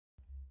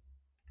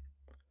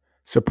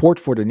Support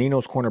for the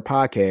Nino's Corner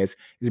podcast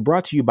is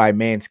brought to you by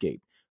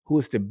Manscaped, who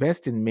is the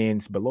best in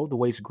men's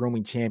below-the-waist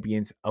grooming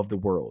champions of the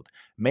world.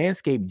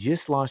 Manscaped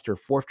just launched their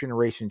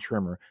fourth-generation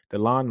trimmer, the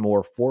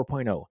Lawnmower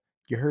 4.0.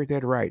 You heard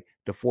that right,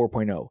 the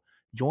 4.0.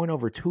 Join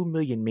over 2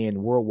 million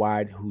men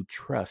worldwide who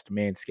trust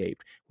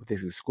Manscaped with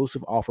this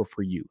exclusive offer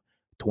for you.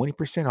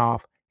 20%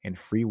 off and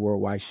free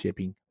worldwide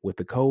shipping with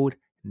the code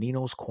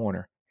Nino's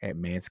Corner at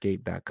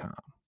manscaped.com.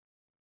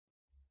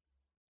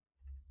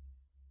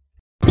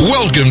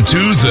 Welcome to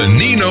the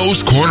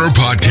Nino's Corner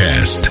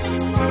podcast.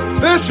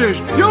 This is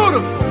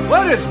beautiful.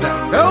 What is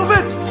that,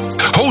 velvet?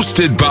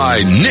 Hosted by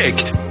Nick,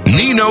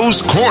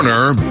 Nino's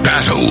Corner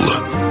Battle.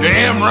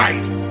 Damn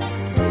right.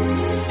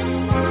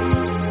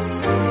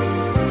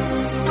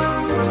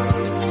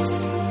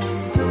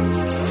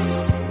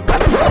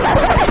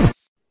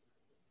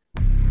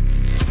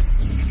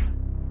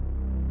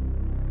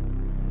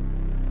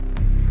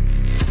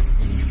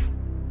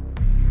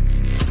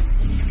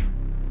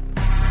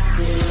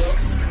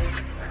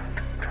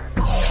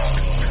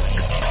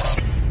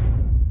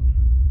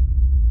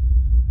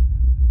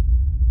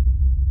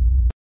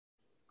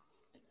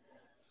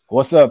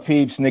 What's up,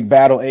 peeps? Nick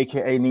Battle,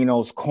 a.k.a.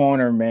 Nino's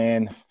Corner,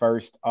 man.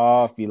 First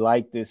off, if you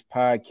like this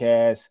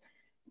podcast,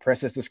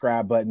 press the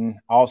subscribe button.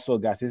 Also,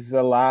 guys, this is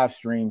a live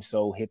stream,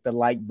 so hit the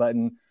like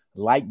button.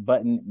 Like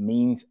button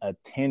means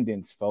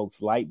attendance,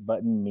 folks. Like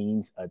button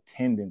means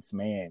attendance,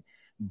 man.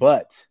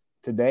 But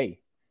today,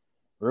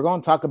 we're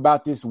going to talk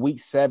about this Week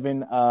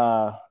 7,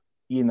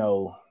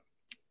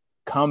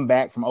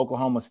 comeback from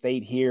Oklahoma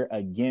State here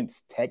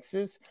against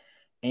Texas.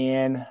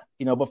 And,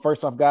 but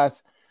first off,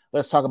 guys,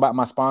 let's talk about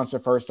my sponsor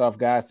first off,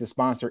 guys. The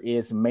sponsor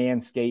is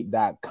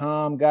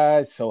manscaped.com,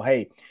 guys. So,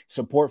 hey,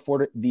 support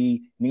for the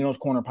Nino's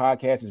Corner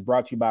podcast is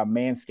brought to you by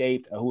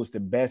Manscaped, who is the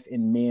best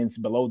in men's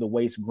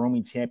below-the-waist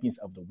grooming champions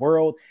of the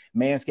world.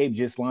 Manscaped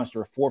just launched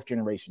their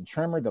fourth-generation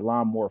trimmer, the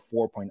Lawnmower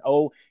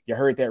 4.0. You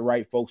heard that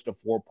right, folks, the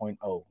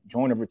 4.0.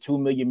 Join over 2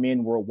 million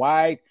men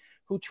worldwide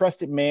who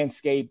trusted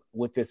Manscaped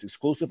with this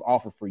exclusive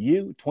offer for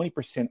you,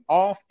 20%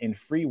 off and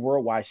free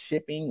worldwide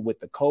shipping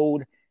with the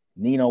code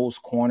Nino's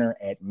Corner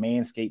at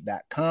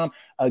manscaped.com.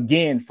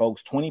 Again,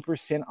 folks,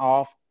 20%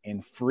 off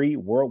and free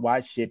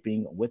worldwide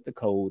shipping with the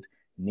code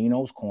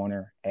Nino's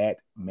Corner at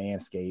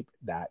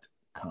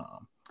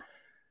manscaped.com.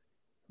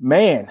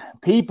 Man,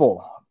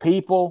 people,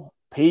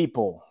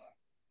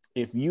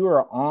 if you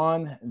are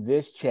on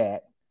this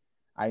chat,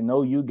 I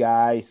know you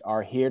guys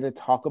are here to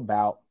talk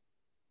about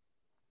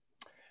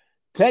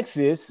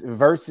Texas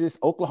versus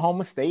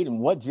Oklahoma State and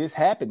what just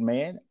happened,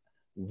 man.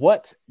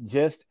 What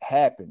just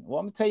happened? Well,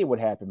 I'm going to tell you what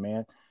happened,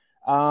 man.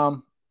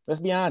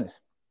 Let's be honest.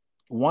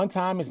 1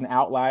 time is an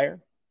outlier.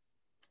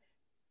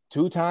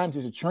 2 times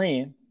is a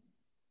trend.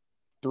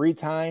 3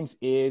 times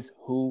is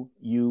who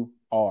you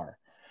are.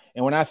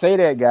 And when I say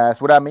that, guys,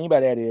 what I mean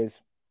by that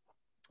is,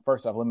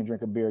 first off, let me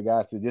drink a beer,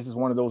 guys. This is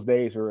one of those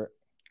days where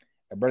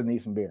I brother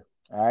needs some beer.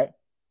 All right.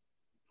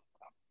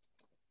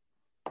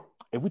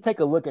 If we take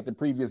a look at the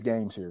previous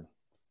games here,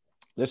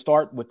 let's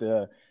start with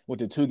the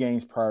 2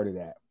 games prior to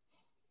that.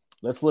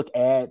 Let's look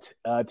at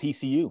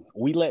TCU.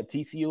 We let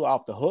TCU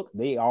off the hook.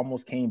 They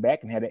almost came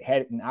back and had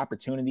an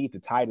opportunity to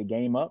tie the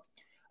game up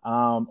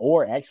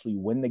or actually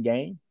win the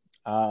game.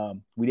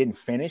 We didn't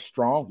finish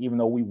strong, even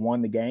though we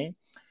won the game.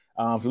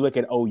 If you look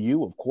at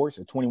OU, of course,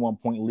 a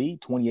 21-point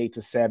lead,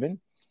 28-7.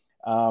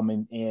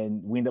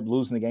 And we end up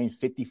losing the game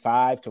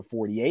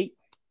 55-48.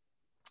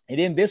 And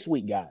then this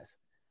week, guys,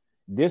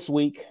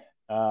 we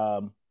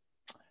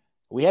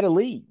had a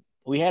lead.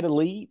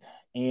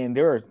 And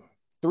there are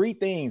 3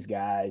 things,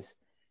 guys,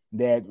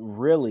 that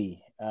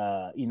really,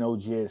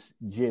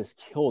 just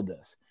killed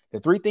us. The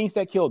 3 things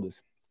that killed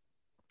us,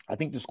 I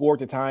think the score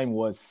at the time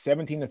was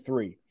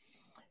 17-3.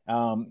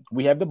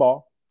 We have the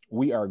ball.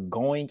 We are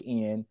going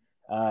in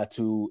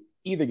to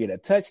either get a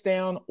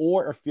touchdown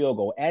or a field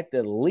goal. At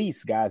the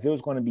least, guys, it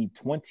was going to be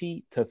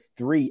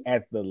 20-3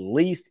 at the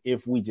least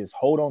if we just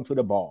hold on to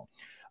the ball.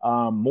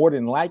 More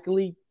than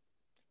likely,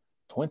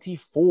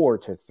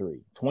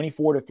 24-3.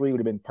 24-3 would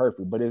have been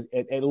perfect, but it's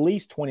at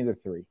least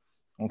 20-3.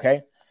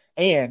 Okay.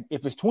 And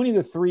if it's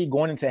 20-3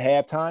 going into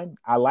halftime,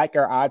 I like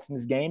our odds in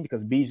this game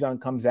because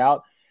Bijan comes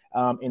out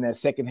in that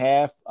second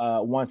half.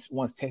 Once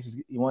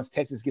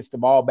Texas gets the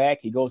ball back,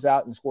 he goes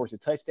out and scores a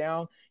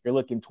touchdown. You're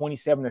looking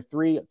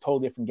 27-3, a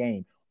totally different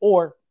game,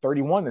 or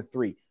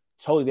 31-3,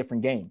 totally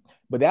different game.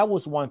 But that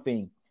was one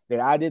thing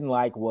that I didn't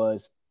like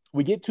was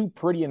we get too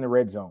pretty in the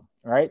red zone.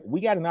 All right, we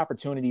got an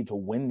opportunity to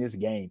win this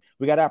game.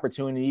 We got an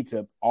opportunity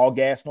to all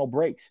gas, no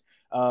brakes,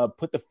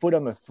 put the foot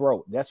on the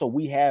throat. That's what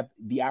we have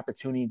the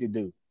opportunity to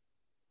do.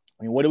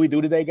 I mean, what do we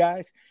do today,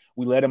 guys?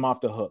 We let him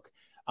off the hook.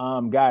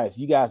 Guys,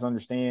 you guys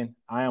understand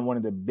I am one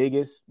of the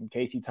biggest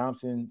Casey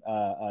Thompson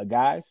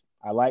guys.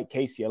 I like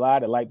Casey a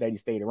lot. I like that he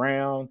stayed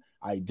around.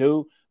 I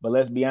do. But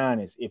let's be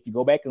honest. If you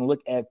go back and look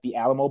at the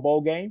Alamo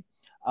Bowl game,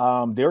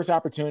 there's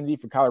opportunity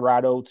for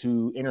Colorado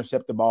to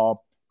intercept the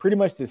ball. Pretty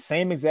much the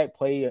same exact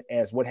play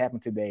as what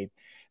happened today.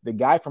 the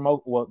guy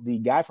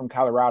from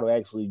Colorado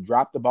actually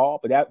dropped the ball,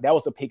 but that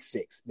was a pick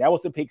six. That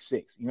was a pick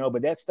six,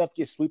 but that stuff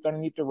gets swept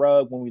underneath the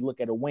rug when we look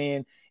at a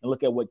win and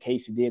look at what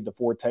Casey did, the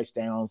 4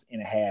 touchdowns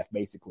and a half,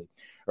 basically.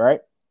 All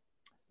right.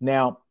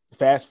 Now,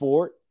 fast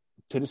forward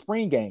to the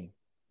spring game.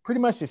 Pretty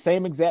much the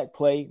same exact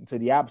play to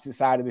the opposite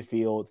side of the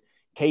field.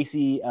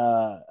 Casey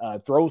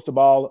throws the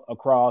ball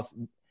across.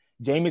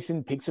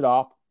 Jamison picks it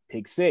off,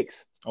 pick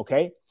six.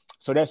 Okay.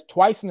 So that's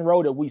twice in a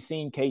row that we've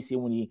seen Casey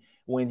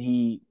when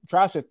he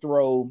tries to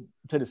throw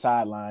to the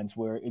sidelines,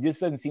 where it just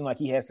doesn't seem like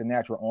he has the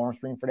natural arm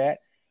strength for that.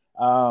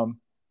 And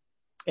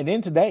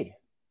then today,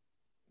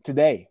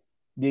 the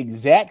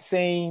exact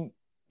same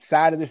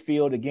side of the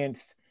field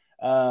against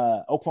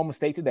Oklahoma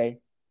State today,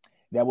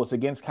 that was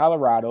against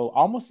Colorado,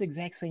 almost the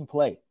exact same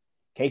play.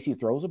 Casey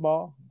throws the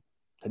ball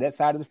to that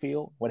side of the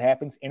field. What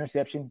happens?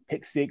 Interception,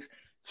 pick six,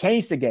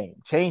 changed the game,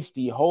 changed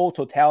the whole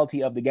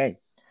totality of the game.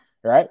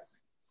 All right.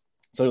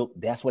 So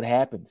that's what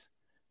happens.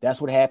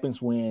 That's what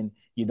happens when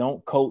you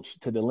don't coach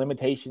to the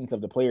limitations of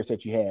the players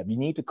that you have. You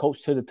need to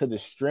coach to the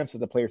strengths of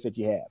the players that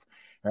you have.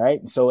 All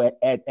right. So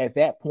at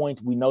that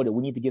point, we know that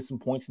we need to get some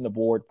points on the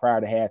board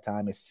prior to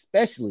halftime,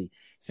 especially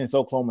since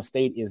Oklahoma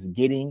State is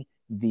getting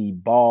the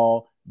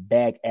ball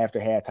back after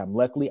halftime.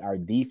 Luckily, our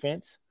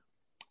defense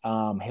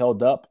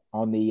held up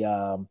on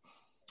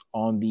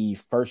the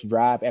first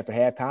drive after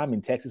halftime,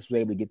 and Texas was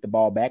able to get the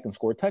ball back and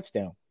score a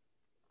touchdown.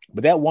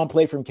 But that one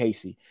play from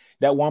Casey,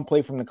 that one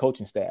play from the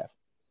coaching staff,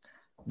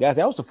 guys,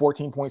 that was a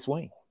 14-point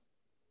swing.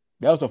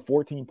 That was a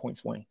 14-point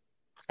swing.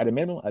 At a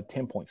minimum, a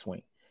 10-point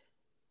swing.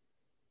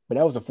 But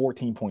that was a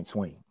 14-point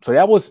swing. So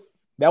that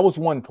was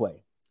one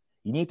play.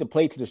 You need to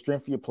play to the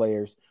strength of your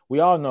players. We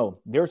all know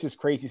there's this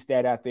crazy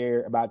stat out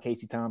there about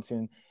Casey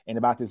Thompson and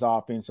about this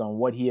offense on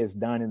what he has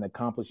done and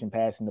accomplished in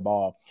passing the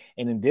ball.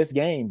 And in this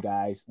game,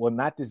 guys, well,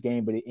 not this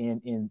game, but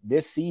in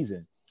this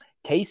season,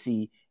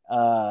 Casey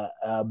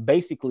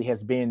basically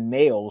has been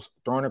nails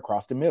thrown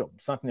across the middle,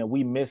 something that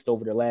we missed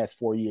over the last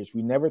 4 years.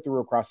 We never threw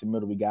across the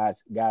middle.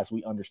 Guys,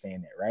 we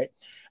understand that, right?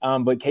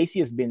 But Casey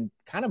has been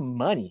kind of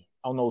money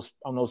on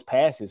those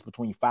passes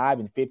between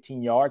 5 and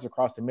 15 yards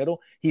across the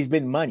middle. He's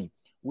been money.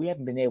 We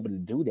haven't been able to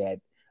do that.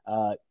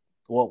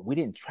 We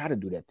didn't try to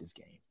do that this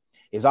game.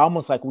 It's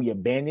almost like we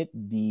abandoned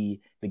the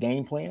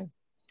game plan,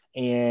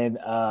 and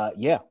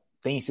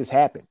things just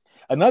happened.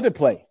 Another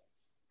play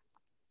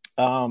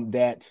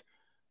that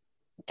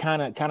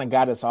kind of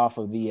got us off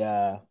of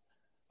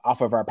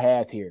our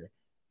path here.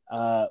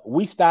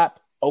 We stopped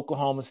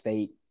Oklahoma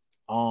State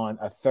on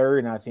a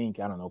third, and I think,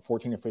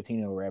 14 or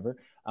 15 or whatever.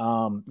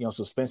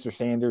 So Spencer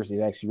Sanders is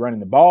actually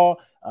running the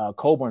ball.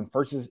 Coburn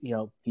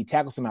he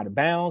tackles him out of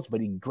bounds, but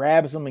he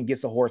grabs him and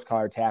gets a horse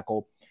collar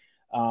tackle.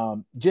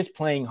 Just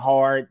playing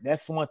hard.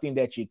 That's one thing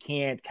that you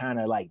can't kind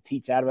of like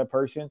teach out of a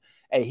person.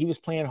 Hey, he was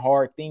playing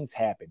hard. Things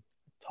happen.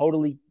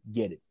 Totally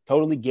get it.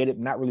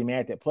 Not really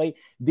mad at that play.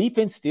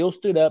 Defense still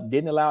stood up,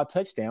 didn't allow a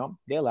touchdown.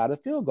 They allowed a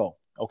field goal.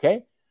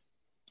 Okay.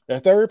 The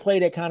third play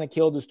that kind of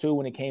killed us too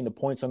when it came to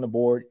points on the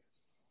board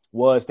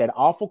was that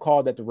awful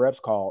call that the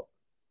refs called.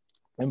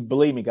 And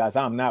believe me, guys,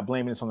 I'm not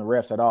blaming this on the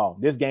refs at all.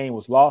 This game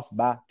was lost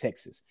by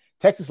Texas.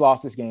 Texas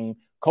lost this game.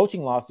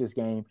 Coaching lost this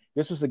game.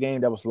 This was a game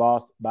that was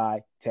lost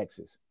by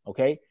Texas.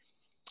 Okay.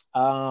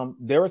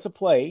 There was a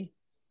play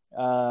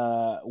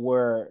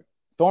where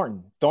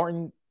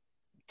Thornton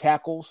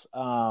tackles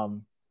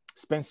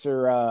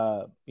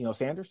Spencer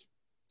Sanders,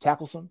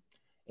 tackles him,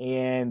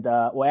 and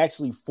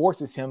actually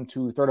forces him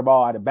to throw the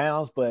ball out of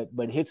bounds, but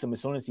hits him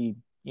as soon as he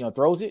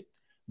throws it.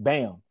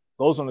 Bam,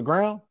 goes on the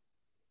ground.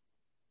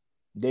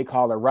 They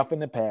call it roughing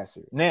the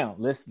passer. Now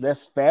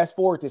let's fast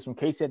forward this when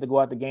Casey had to go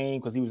out the game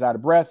because he was out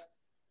of breath.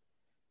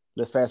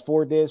 Let's fast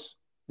forward this.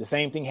 The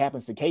same thing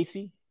happens to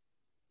Casey.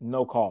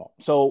 No call.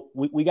 So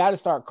we got to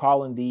start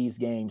calling these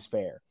games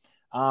fair.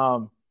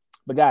 But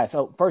guys,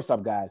 so first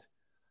off, guys,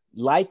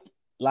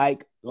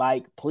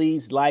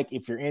 please,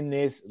 if you're in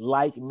this,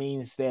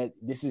 means that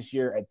this is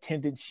your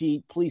attendance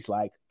sheet. Please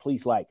like.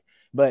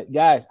 But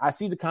guys, I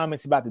see the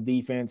comments about the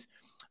defense.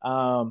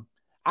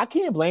 I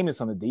can't blame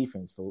this on the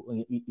defense,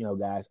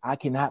 guys. I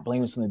cannot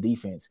blame this on the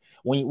defense.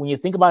 When you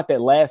think about that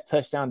last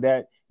touchdown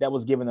that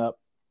was given up,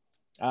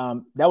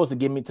 that was a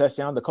give me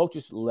touchdown. The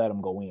coaches let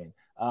them go in.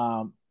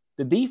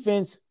 The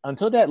defense,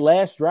 until that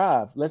last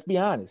drive, let's be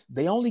honest,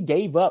 they only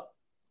gave up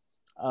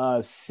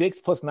 6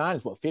 + 9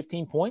 is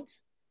 15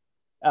 points?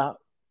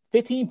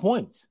 15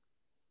 points.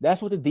 That's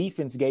what the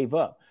defense gave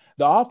up.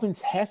 The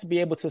offense has to be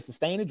able to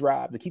sustain a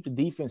drive to keep the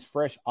defense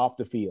fresh off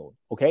the field.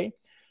 Okay.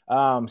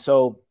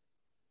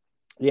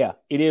 Yeah,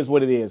 it is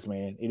what it is,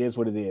 man. It is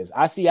what it is.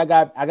 I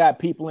got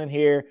people in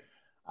here.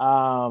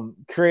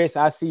 Chris,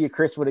 I see you,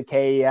 Chris with a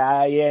K.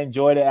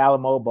 Enjoy the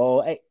Alamo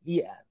Bowl.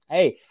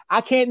 Hey,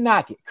 I can't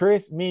knock it.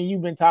 Chris, me and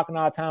you've been talking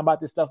all the time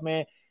about this stuff,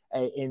 man.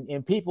 Hey,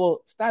 and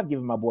people, stop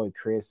giving my boy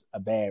Chris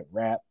a bad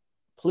rap.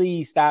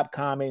 Please stop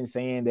commenting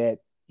saying that,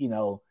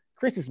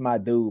 Chris is my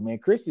dude, man.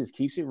 Chris just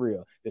keeps it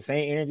real. The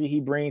same energy he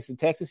brings to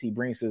Texas, he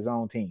brings to his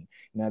own team.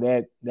 Now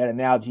that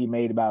analogy he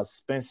made about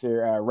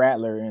Spencer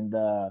Rattler and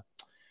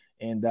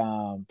And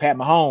Pat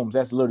Mahomes,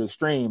 that's a little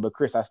extreme, but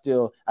Chris, I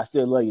still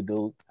love you,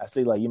 dude. I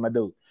still love you, my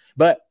dude.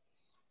 But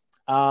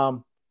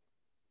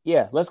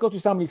yeah, let's go through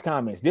some of these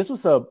comments. This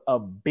was a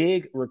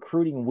big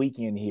recruiting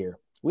weekend here.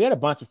 We had a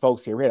bunch of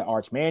folks here. We had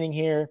Arch Manning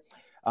here.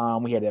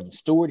 We had Evan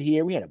Stewart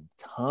here. We had a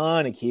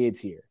ton of kids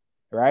here,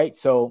 right?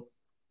 So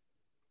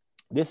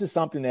this is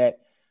something that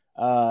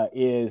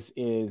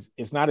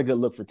is not a good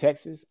look for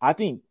Texas. I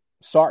think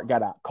Sark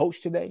got out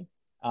coached today.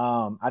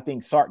 I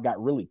think Sark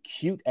got really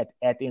cute at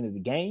the end of the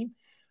game.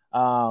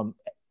 Our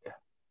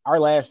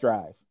last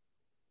drive,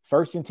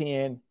 1st and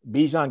 10,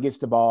 Bijan gets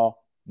the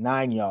ball,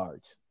 9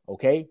 yards.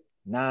 Okay,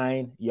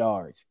 9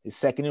 yards. It's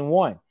 2nd and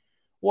 1.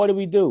 What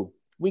do?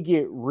 We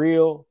get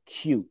real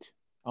cute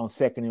on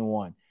 2nd and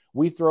 1.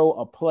 We throw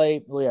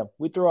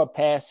a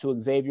pass to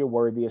Xavier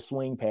Worthy, a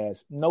swing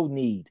pass. No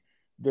need.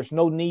 There's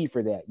no need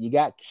for that. You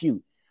got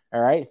cute.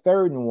 All right,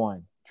 3rd and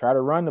 1. Try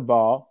to run the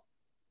ball.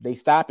 They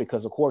stop it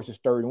because, of course, it's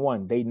 3rd and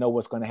 1. They know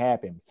what's going to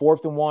happen.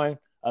 4th and 1,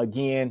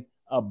 again,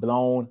 a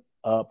blown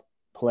up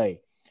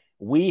play.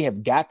 We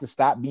have got to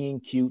stop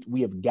being cute.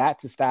 We have got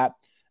to stop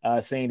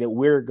saying that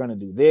we're going to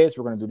do this.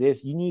 We're going to do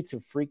this. You need to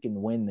freaking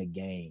win the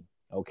game.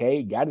 Okay,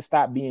 you got to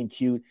stop being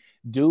cute.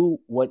 Do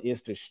what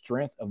is the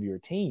strength of your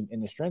team.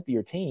 And the strength of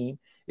your team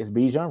is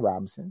Bijan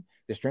Robinson.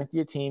 The strength of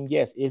your team,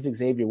 yes, is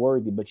Xavier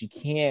Worthy, but you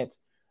can't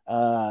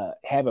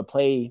have a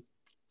play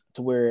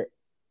to where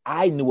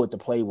I knew what the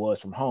play was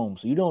from home.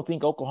 So you don't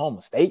think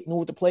Oklahoma State knew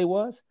what the play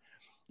was?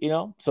 You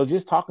know, so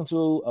just talking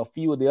to a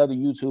few of the other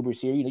YouTubers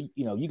here,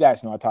 you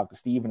guys know I talk to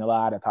Steven a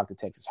lot. I talk to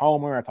Texas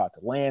Homer. I talk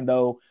to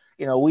Lando.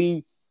 You know,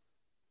 we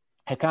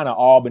had kind of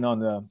all been on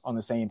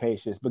the same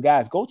page. But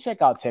guys, go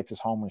check out Texas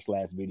Homer's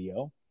last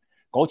video.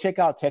 Okay,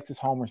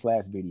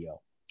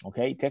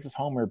 Texas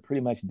Homer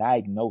pretty much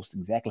diagnosed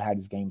exactly how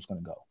this game is going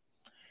to go.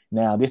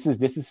 Now, this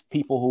is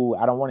people who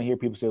I don't want to hear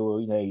people say,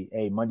 well, you know,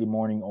 hey, Monday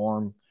morning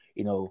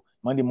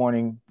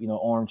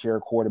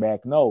armchair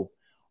quarterback. No,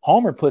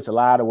 Homer puts a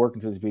lot of work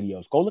into his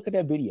videos. Go look at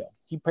that video.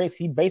 He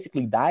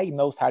basically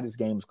diagnosed how this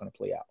game is going to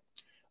play out.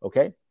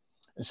 Okay,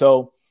 and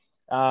so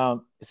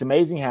it's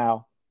amazing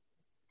how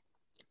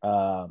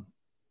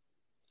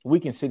we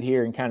can sit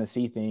here and kind of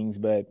see things,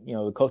 but you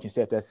know, the coaching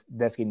staff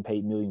that's getting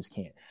paid millions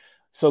can't.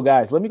 So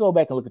guys, let me go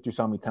back and look through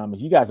some of the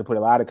comments. You guys have put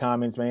a lot of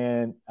comments,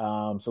 man.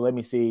 So let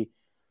me see.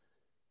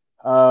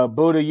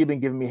 Buddha, you've been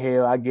giving me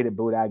hell. I get it,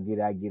 Buddha. I get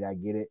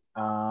it.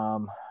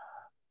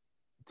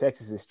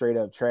 Texas is straight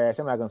up trash.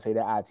 I'm not going to say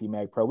that IT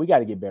Mag Pro. We got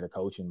to get better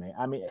coaching, man.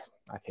 I mean,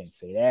 I can't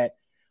say that.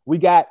 We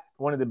got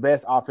one of the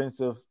best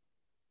offensive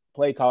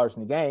play callers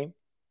in the game.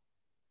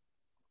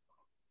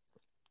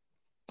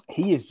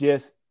 He is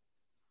just,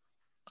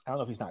 I don't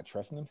know if he's not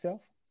trusting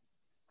himself.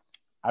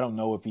 I don't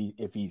know if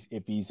he's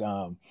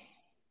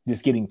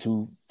just getting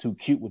too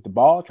cute with the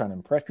ball, trying to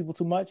impress people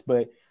too much,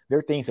 but there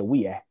are things that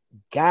we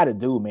got to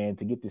do, man,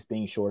 to get this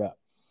thing short up.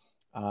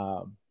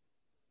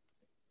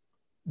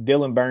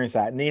 Dylan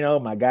Burnside, Nino,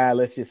 my guy,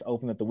 let's just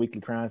open up the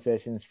weekly crown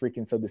sessions.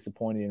 Freaking so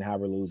disappointed in how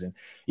we're losing.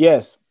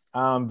 Yes,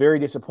 I'm very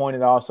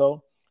disappointed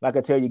also. Like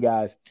I tell you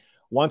guys,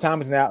 1 time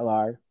is an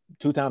outlier,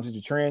 2 times is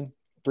a trend,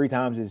 3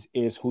 times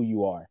is who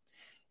you are.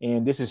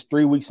 And this is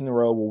 3 weeks in a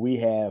row where we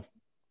have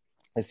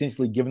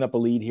essentially given up a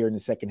lead here in the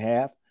second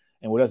half.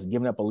 And with us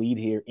giving up a lead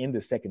here in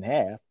the second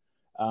half,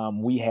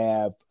 we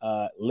have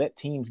let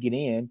teams get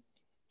in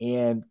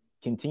and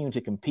continue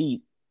to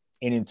compete.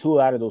 And in 2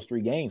 out of those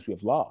 3 games, we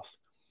have lost.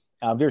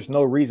 There's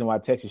no reason why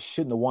Texas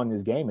shouldn't have won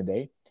this game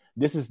today.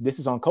 This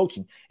is on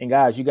coaching. And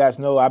guys, you guys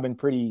know I've been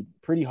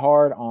pretty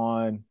hard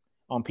on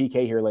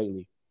PK here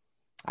lately.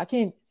 I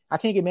can't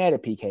get mad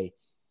at PK.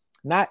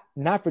 Not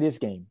for this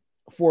game.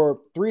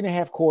 For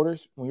 3.5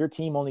 quarters, when your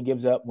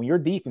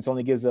defense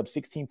only gives up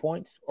 15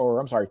 points,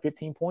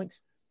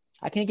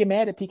 I can't get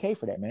mad at PK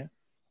for that, man.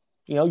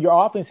 You know,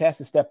 your offense has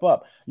to step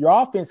up. Your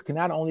offense can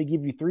not only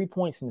give you 3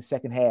 points in the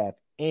second half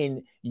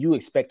and you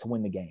expect to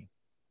win the game.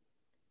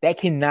 That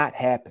cannot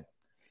happen.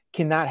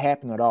 Cannot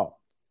happen at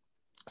all.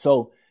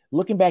 So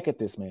looking back at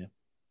this, man,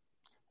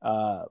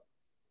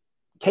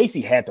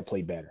 Casey had to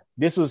play better.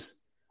 This was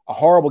a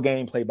horrible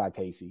game played by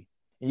Casey.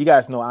 And you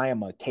guys know I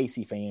am a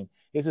Casey fan.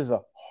 This is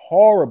a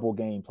horrible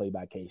game played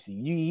by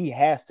Casey. He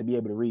has to be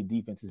able to read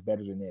defenses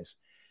better than this.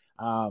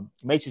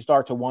 Makes you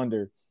start to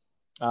wonder,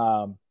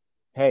 I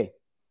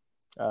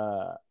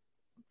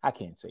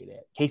can't say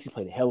that. Casey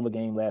played a hell of a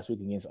game last week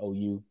against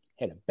OU.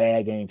 Had a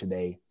bad game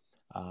today.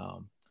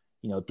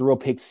 Threw a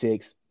pick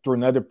 6, threw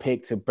another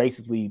pick to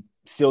basically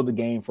seal the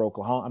game for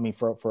Oklahoma. I mean,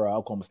 for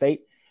Oklahoma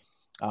State.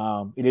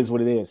 It is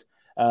what it is.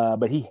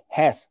 But he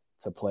has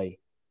to play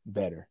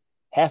better.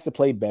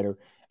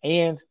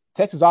 And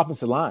Texas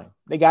offensive line,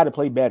 they got to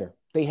play better.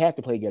 They have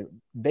to play better.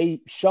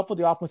 They shuffled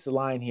the offensive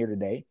line here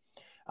today.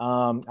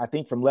 I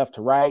think from left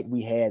to right,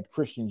 we had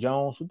Christian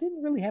Jones, who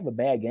didn't really have a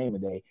bad game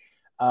today.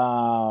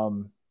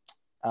 Angelau,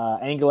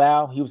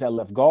 he was at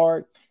left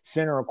guard.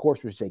 Center, of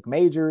course, was Jake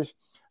Majors.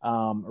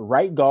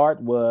 Right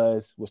guard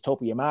was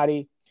Topi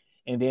Amadi.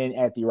 And then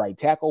at the right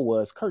tackle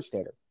was Kurt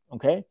Stetter.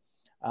 Okay.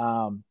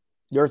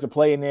 There's a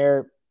play in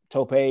there.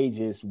 Tope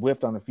just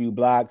whiffed on a few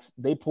blocks.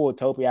 They pulled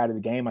Tope out of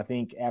the game, I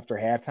think, after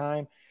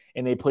halftime,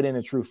 and they put in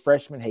a true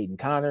freshman, Hayden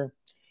Conner.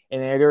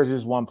 And there was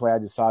this one play I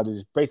just saw that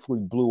just basically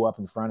blew up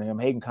in front of him.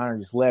 Hayden Conner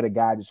just let a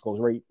guy just goes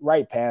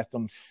right past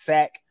him,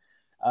 sack.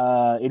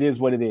 It is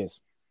what it is.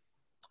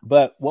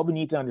 But what we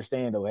need to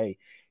understand, though, hey,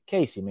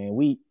 Casey, man,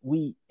 we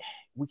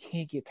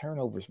can't get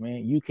turnovers,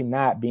 man. You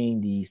cannot,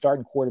 being the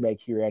starting quarterback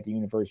here at the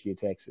University of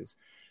Texas,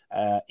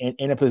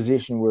 in a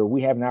position where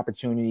we have an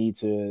opportunity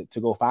to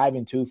go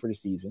 5-2 for the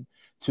season,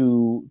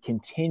 to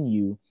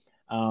continue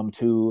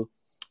to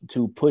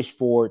push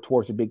forward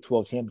towards the Big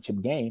 12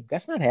 championship game.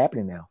 That's not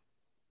happening now.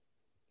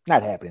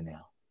 Not happening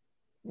now.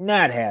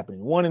 Not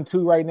happening.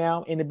 1-2 right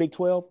now in the Big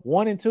 12.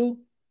 1-2.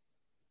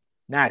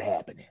 Not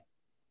happening.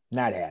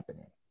 Not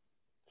happening.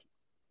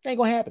 Ain't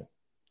gonna happen.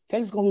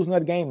 Texas is gonna lose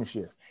another game this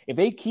year. If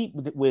they keep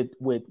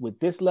with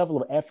this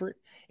level of effort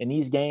in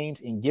these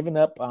games and giving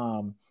up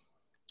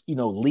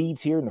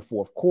leads here in the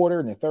fourth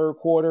quarter, in the third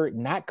quarter,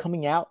 not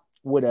coming out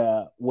with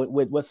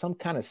some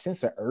kind of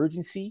sense of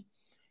urgency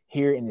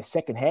here in the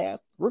second half,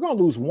 we're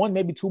gonna lose one,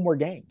 maybe two more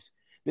games.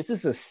 This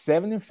is a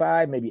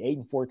 7-5, maybe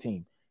 8-4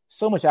 team.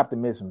 So much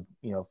optimism,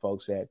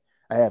 folks, that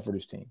I have for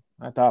this team.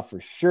 I thought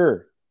for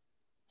sure,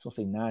 so I'll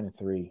say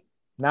 9-3.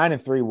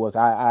 9-3 was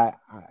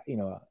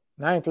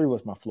 9-3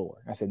 was my floor.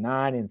 I said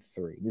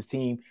 9-3. This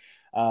team,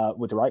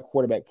 with the right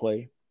quarterback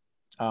play,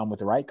 with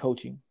the right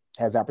coaching,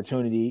 has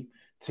opportunity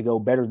to go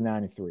better than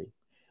 9-3.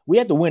 We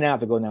have to win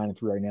out to go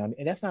 9-3 right now,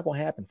 and that's not going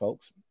to happen,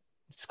 folks.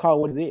 Just call it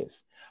what it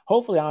is.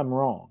 Hopefully, I'm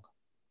wrong.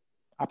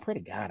 I pray to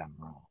God I'm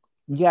wrong.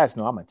 You guys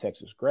know I'm a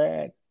Texas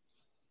grad.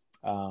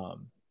 I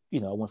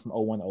went from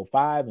 01 to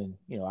 05, and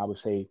I would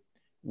say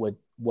what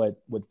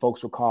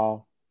folks would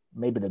call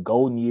maybe the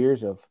golden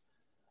years of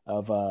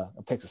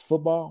Texas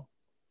football.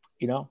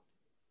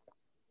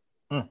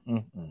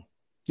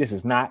 This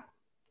is not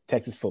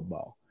Texas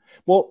football.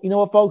 Well, you know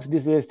what, folks?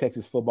 This is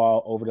Texas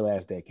football over the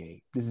last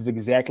decade. This is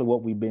exactly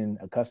what we've been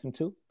accustomed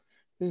to.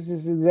 This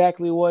is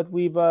exactly what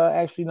we've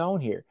actually known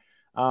here.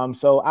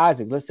 So,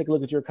 Isaac, let's take a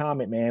look at your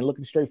comment, man.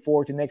 Looking straight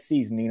forward to next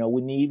season.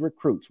 We need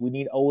recruits. We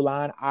need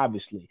O-line,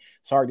 obviously.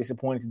 Sorry,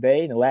 disappointed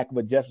today, and the lack of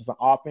adjustments on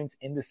offense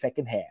in the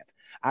second half.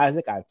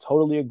 Isaac, I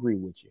totally agree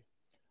with you.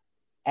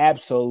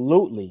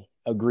 Absolutely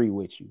agree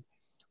with you.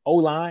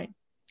 O-line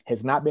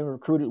has not been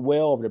recruited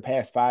well over the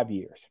past 5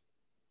 years,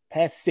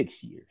 past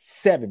 6 years,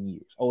 7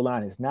 years.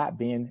 O-line has not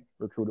been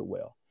recruited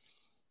well.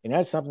 And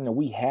that's something that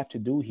we have to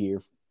do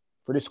here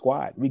for the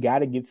squad. We got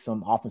to get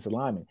some offensive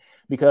linemen,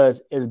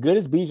 because as good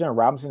as Bijan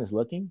Robinson is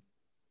looking,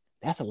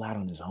 that's a lot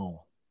on his own.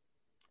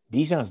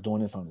 Bijan's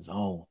doing this on his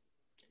own.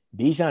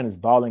 Bijan is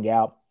balling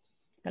out.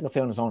 I'm not going to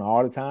say on his own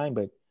all the time,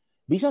 but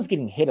Bijan's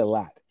getting hit a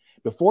lot.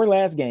 Before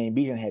last game,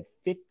 Bijan had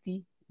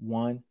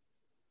 51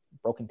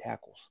 broken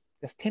tackles.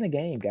 That's 10 a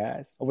game,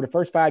 guys. Over the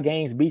first 5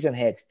 games, Bijan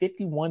had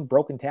 51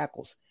 broken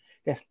tackles.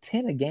 That's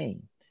 10 a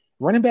game.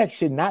 Running backs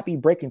should not be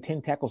breaking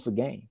 10 tackles a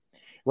game.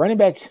 Running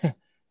backs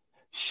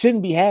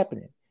shouldn't be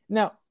happening.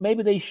 Now,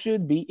 maybe they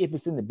should be if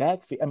it's in the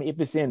backfield. I mean, if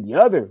it's in the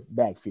other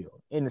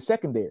backfield, in the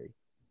secondary.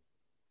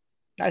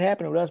 Not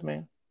happening with us,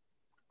 man.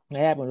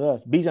 Not happening with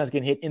us. Bijan's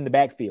getting hit in the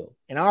backfield,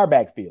 in our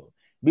backfield.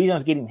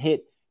 Bijan's getting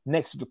hit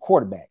next to the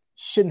quarterback.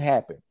 Shouldn't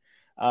happen.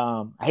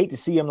 I hate to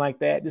see him like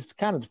that. This is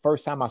kind of the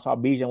first time I saw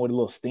Bijan with a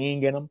little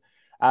sting in him.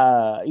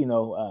 After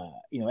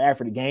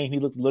the game, he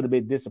looked a little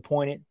bit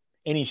disappointed,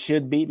 and he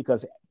should be,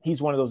 because he's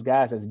one of those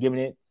guys that's giving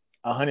it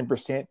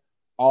 100%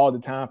 all the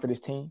time for this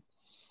team.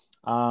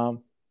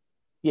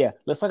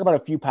 Let's talk about a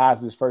few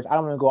positives first. I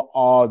don't want to go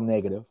all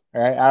negative,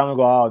 all right? I don't want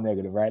to go all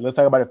negative, right? Let's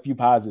talk about a few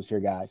positives here,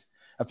 guys.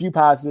 A few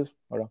positives.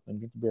 Hold on, let me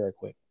get the beer right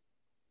quick.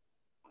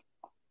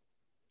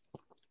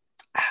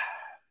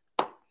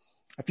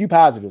 A few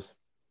positives.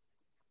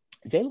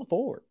 Jaylan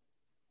Ford.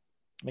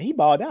 I mean, he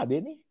balled out,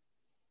 didn't he?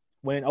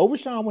 When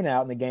Overshown went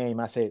out in the game,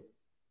 I said,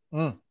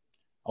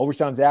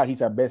 Overshown's out.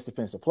 He's our best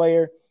defensive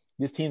player.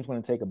 This team's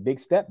going to take a big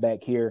step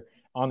back here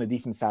on the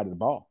defense side of the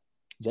ball.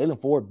 Jaylan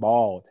Ford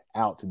balled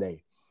out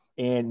today.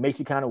 And makes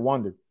you kind of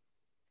wonder,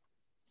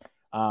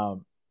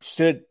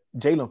 should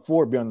Jaylan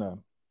Ford be on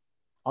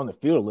the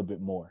field a little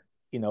bit more?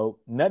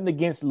 Nothing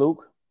against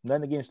Luke.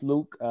 Nothing against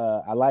Luke.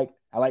 I like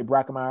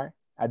Brockemeyer.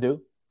 I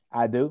do.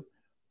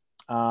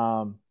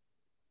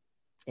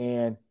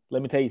 And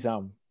let me tell you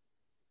something.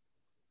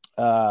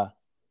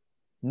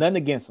 Nothing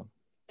against him.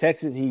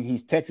 Texas,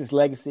 he's Texas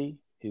legacy.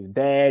 His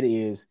dad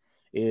is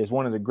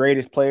one of the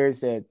greatest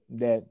players that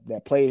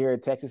play here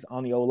at Texas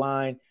on the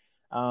O-line.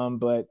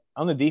 But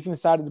on the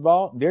defense side of the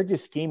ball, they're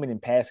just scheming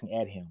and passing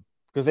at him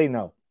because they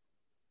know.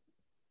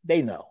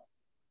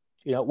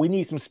 We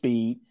need some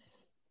speed.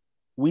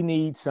 We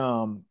need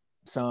some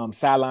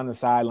sideline to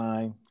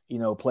sideline,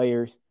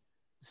 players.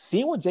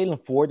 Seeing what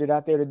Jaylan Ford did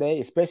out there today,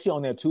 especially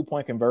on that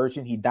 2-point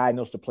conversion, he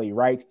diagnosed the play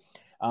right.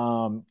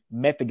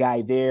 Met the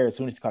guy there as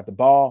soon as he caught the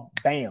ball.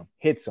 Bam,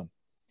 hits him.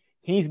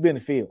 He needs to be in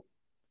the field.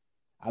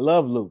 I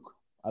love Luke.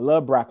 I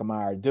love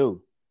Brockemeyer. I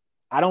do.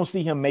 I don't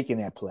see him making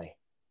that play.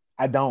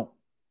 I don't.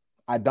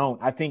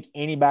 I think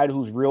anybody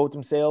who's real with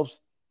themselves,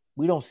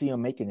 we don't see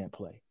him making that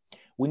play.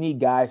 We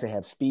need guys that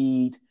have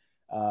speed,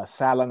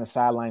 sideline to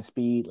sideline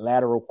speed,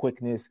 lateral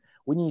quickness.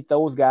 We need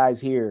those guys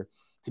here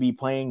to be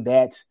playing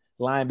that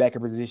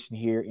linebacker position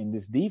here in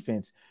this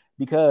defense,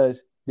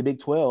 because the Big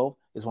 12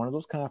 is one of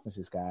those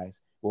conferences, guys,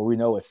 where we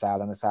know it's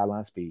sideline to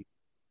sideline speed.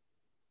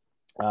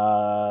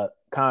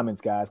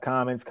 Comments, guys.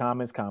 Comments.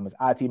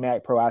 IT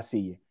Mac Pro, I see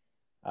you.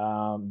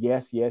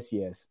 Yes.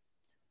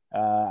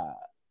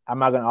 I'm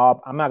not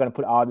gonna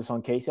put all this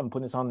on Casey. I'm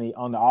putting this on the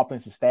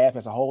offensive staff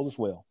as a whole as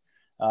well.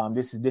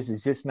 This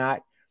is just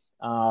not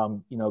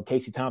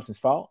Casey Thompson's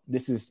fault.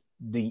 This is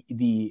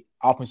the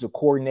offensive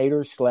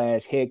coordinator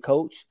 / head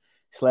coach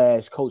 /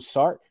 Coach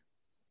Sark.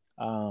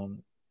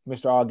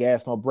 Mr. All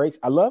Gas No Breaks.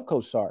 I love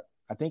Coach Sark.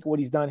 I think what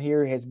he's done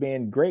here has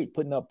been great,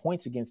 putting up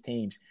points against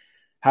teams.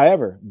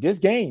 However, this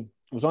game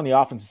was on the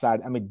offensive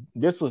side. I mean,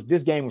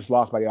 this game was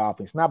lost by the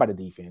offense, not by the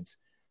defense.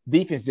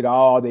 Defense did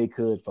all they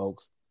could,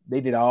 folks.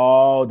 They did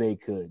all they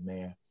could,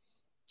 man.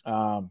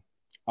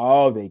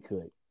 All they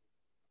could,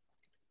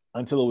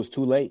 until it was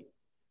too late.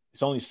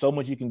 It's only so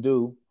much you can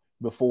do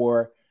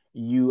before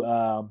you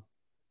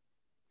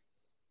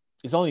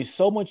it's only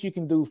so much you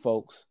can do,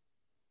 folks,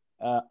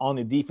 on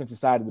the defensive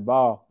side of the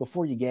ball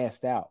before you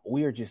gassed out.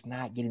 We are just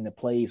not getting the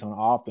plays on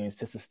offense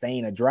to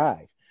sustain a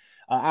drive.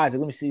 Isaac,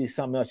 let me see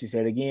something else you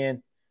said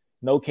again.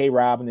 No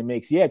K-Rob in the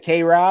mix. Yeah,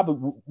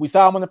 K-Rob, we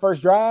saw him on the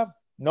first drive.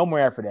 No more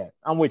after that.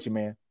 I'm with you,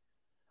 man.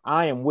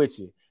 I am with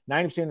you.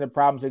 90% of the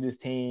problems of this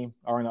team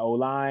are in the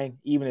O-line.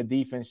 Even the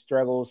defense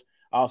struggles.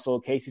 Also,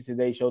 Casey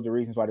today showed the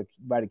reasons why the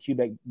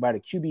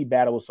QB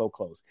battle was so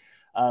close.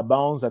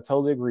 Bones, I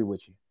totally agree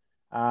with you.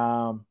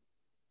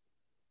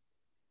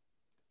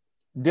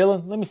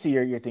 Dylan, let me see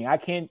your thing. I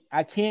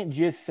can't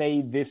just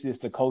say this is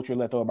the culture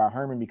left over by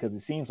Herman, because it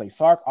seems like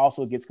Sark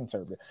also gets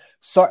conservative.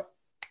 Sark,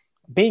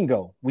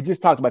 bingo. We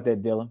just talked about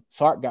that, Dylan.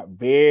 Sark got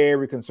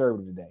very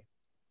conservative today.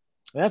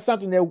 And that's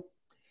something that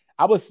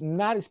I was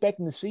not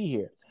expecting to see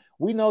here.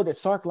 We know that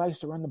Sark likes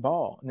to run the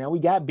ball. Now, we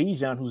got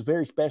Bijan, who's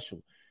very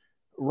special.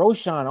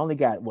 Roshan only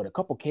got, a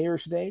couple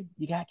carries today?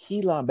 You got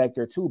Keelan back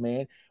there too,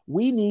 man.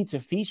 We need to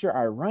feature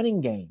our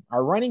running game.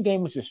 Our running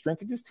game is the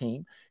strength of this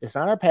team. It's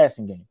not our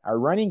passing game. Our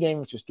running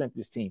game is the strength of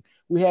this team.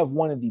 We have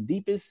one of the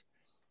deepest,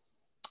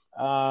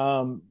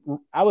 I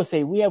would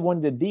say we have one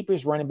of the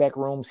deepest running back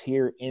rooms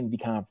here in the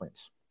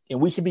conference.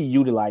 And we should be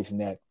utilizing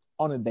that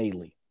on a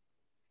daily.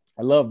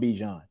 I love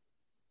Bijan.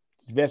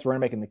 He's the best running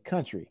back in the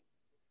country.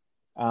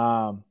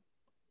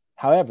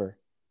 However,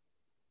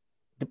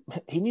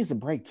 he needs a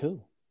break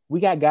too. We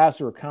got guys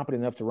who are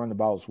competent enough to run the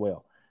ball as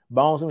well.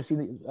 Bones, let me see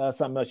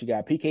something else you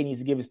got. PK needs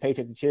to give his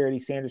paycheck to charity.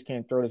 Sanders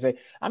can't throw to say.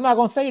 I'm not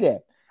going to say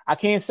that. I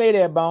can't say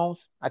that,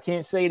 Bones. I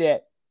can't say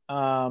that.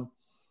 I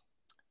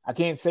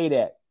can't say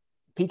that.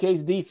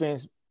 PK's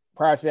defense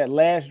prior to that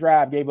last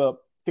drive gave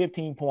up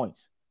 15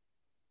 points.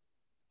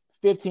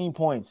 15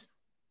 points.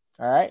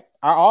 All right?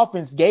 Our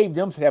offense gave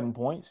them 7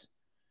 points.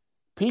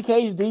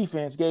 PK's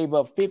defense gave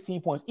up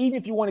 15 points. Even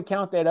if you want to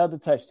count that other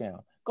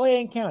touchdown, go ahead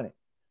and count it.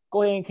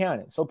 Go ahead and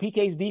count it. So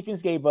PK's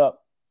defense gave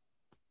up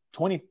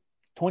 20,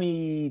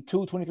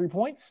 22, 23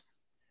 points.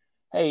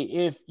 Hey,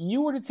 if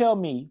you were to tell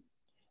me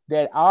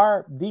that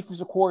our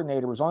defensive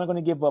coordinator was only going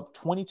to give up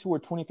 22 or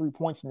 23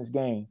 points in this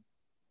game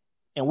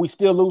and we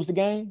still lose the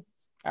game,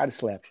 I'd have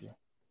slapped you.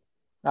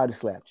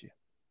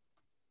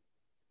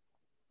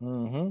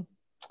 Mm-hmm.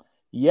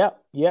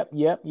 Yep. Let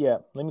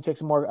me take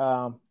some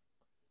more.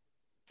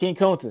 King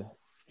Kunta.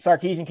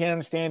 Sarkisian can't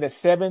understand that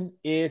 7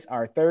 is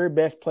our third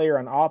best player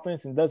on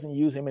offense and doesn't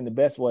use him in the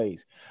best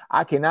ways.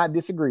 I cannot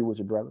disagree with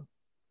you, brother.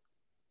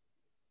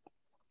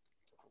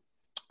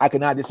 I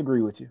cannot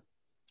disagree with you.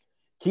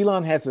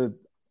 Keelan has a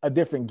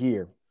different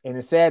gear, and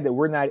it's sad that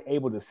we're not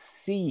able to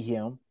see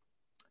him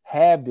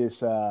have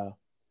this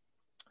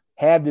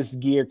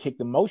gear kicked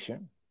in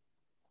motion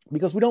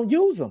because we don't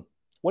use them.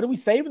 What are we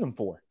saving them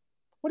for?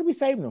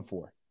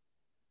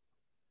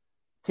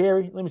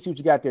 Terry, let me see what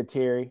you got there,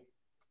 Terry.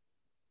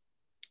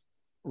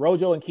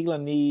 Rojo and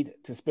Keelan need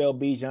to spell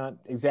Bijan.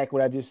 Exactly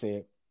what I just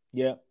said.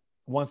 Yep.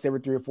 Once every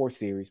 3 or 4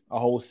 series, a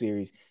whole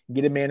series.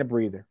 Get a man a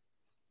breather.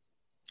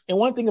 And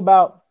one thing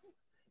about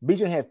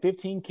Bijan had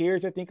 15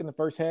 carries, I think, in the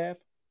first half.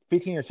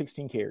 15 or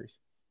 16 carries.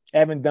 I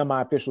haven't done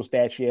my official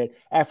stats yet.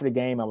 After the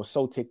game, I was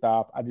so ticked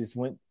off. I just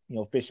went,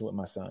 fishing with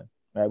my son.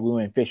 Right? We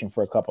went fishing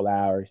for a couple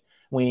hours.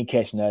 We didn't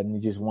catch nothing. We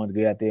just wanted to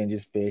get out there and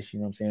just fish.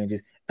 You know what I'm saying?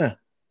 Just,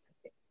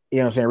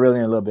 really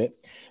in a little bit.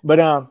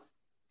 But,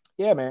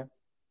 yeah, man.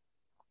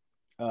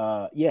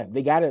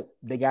 They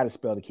gotta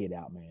spell the kid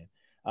out, man.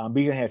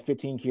 Bijan had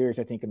 15 carries,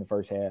 I think, in the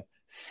first half,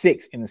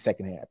 6 in the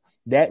second half.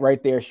 That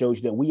right there shows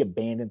you that we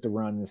abandoned the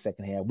run in the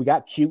second half. We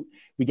got cute,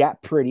 we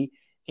got pretty,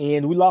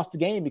 and we lost the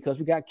game because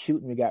we got cute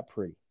and we got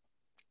pretty.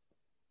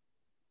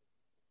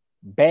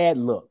 Bad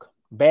look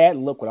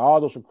with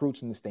all those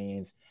recruits in the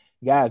stands.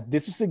 Guys,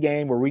 this is a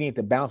game where we need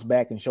to bounce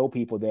back and show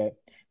people that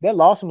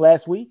loss from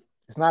last week,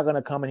 it's not going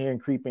to come in here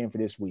and creep in for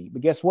this week.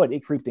 But guess what?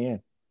 It creeped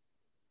in.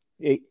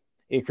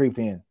 It creeped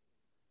in.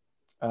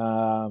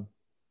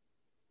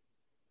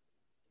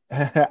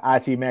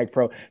 IT Mac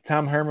Pro.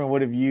 Tom Herman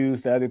would have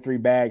used the other 3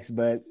 backs,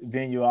 but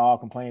then you all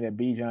complain that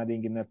Bijan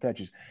didn't get enough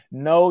touches.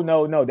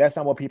 No. That's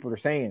not what people are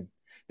saying.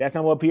 That's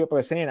not what people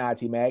are saying,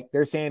 IT Mac.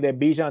 They're saying that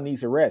Bijan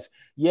needs a rest.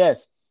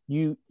 Yes,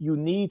 you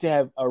need to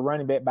have a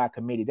running back by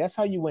committee. That's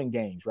how you win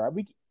games, right?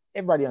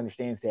 Everybody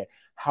understands that.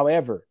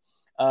 However,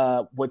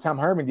 what Tom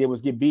Herman did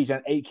was give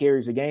Bijan 8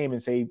 carries a game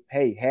and say,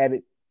 hey, have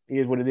it.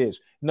 Here's what it is.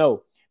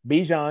 No,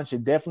 Bijan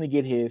should definitely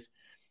get his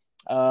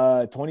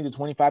 20 to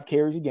 25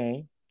 carries a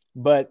game,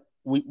 but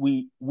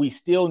we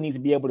still need to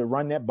be able to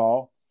run that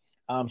ball.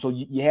 So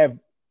you have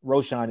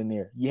Roschon in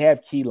there. You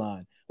have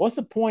Keelan. What's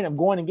the point of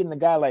going and getting a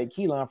guy like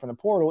Keelan from the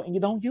portal and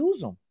you don't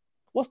use him?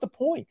 What's the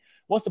point?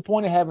 What's the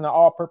point of having an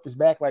all-purpose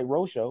back like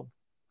Rojo?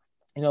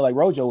 Like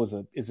Rojo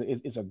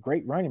is a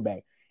great running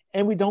back,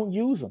 and we don't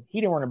use him. He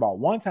didn't run the ball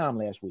one time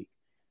last week.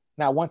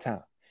 Not one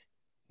time.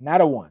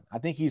 Not a one. I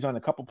think he's on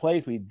a couple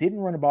plays, but he didn't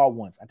run the ball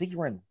once. I think he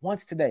ran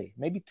once today,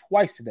 maybe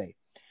twice today.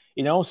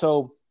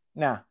 So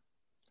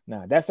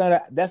that's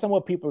not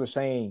what people are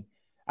saying.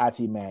 IT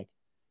Mac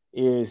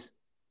is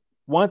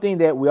one thing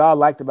that we all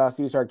liked about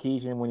Steve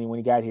Sarkisian when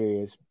he got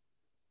here is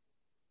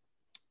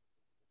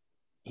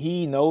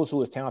he knows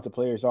who his talented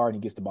players are and he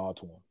gets the ball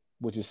to them,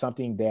 which is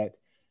something that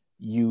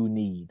you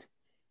need,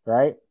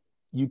 right?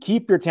 You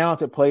keep your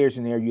talented players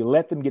in there. You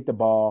let them get the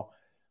ball.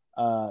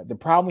 The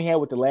problem we had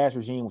with the last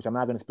regime, which I'm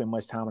not going to spend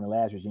much time on the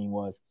last regime,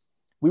 was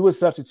we would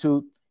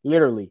substitute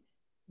literally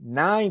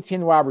 9-10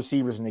 wide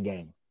receivers in the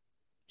game.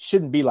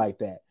 Shouldn't be like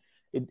that.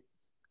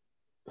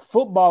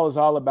 Football is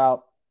all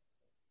about,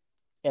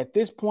 at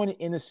this point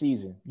in the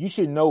season, you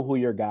should know who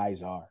your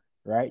guys are,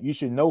 right? You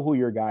should know who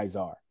your guys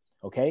are,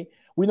 okay?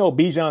 We know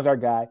Bijan's our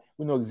guy.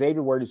 We know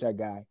Xavier Word is our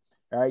guy,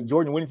 all right?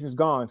 Jordan Whittington's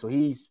gone, so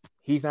he's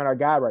not our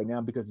guy right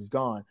now because he's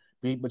gone.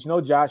 But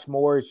Josh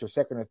Moore is your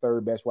second or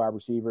third best wide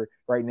receiver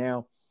right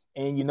now.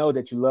 And you know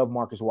that you love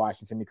Marcus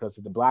Washington because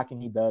of the blocking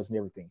he does and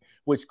everything,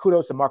 which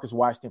kudos to Marcus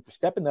Washington for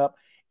stepping up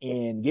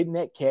and getting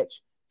that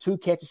catch, 2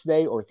 catches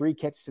today or 3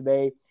 catches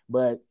today.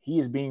 But he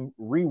is being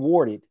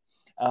rewarded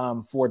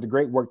for the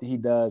great work that he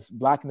does,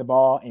 blocking the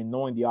ball and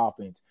knowing the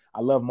offense.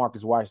 I love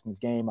Marcus Washington's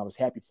game. I was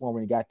happy for him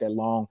when he got that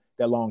long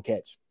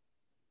catch.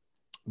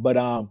 But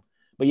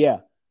yeah,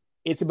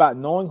 it's about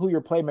knowing who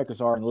your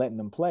playmakers are and letting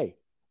them play.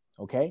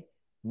 Okay.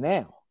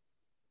 Now,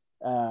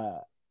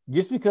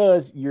 just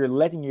because you're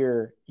letting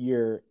your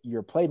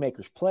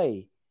playmakers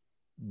play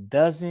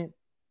doesn't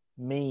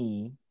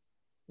mean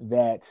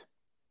that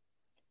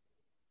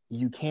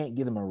you can't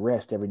give them a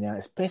rest every now,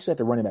 especially at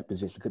the running back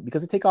position,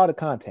 because they take all the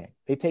contact.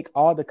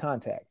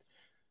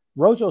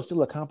 Rojo's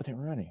still a competent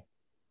runner.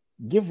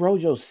 Give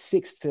Rojo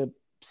 6 to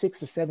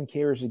 7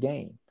 carries a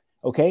game,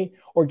 okay?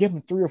 Or give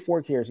him 3 or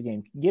 4 carries a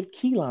game. Give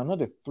Keelan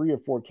another 3 or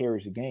 4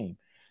 carries a game.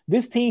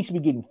 This team should be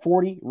getting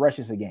 40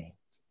 rushes a game.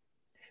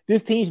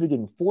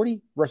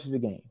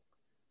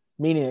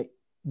 Meaning that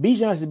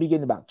Bijan should be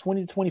getting about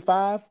 20 to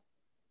 25,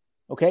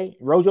 okay?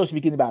 Rojo should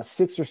be getting about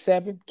 6 or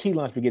 7.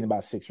 Keelan should be getting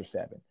about 6 or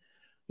 7.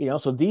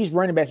 So these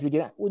running backs be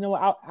getting,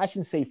 I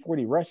shouldn't say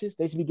 40 rushes.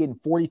 They should be getting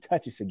 40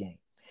 touches a game,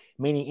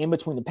 meaning in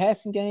between the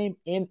passing game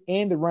and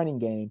the running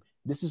game,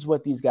 this is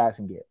what these guys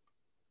can get.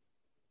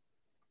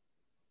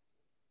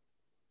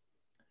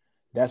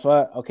 That's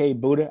why, okay,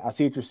 Buddha, I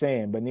see what you're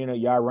saying, but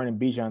y'all running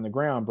Bijan on the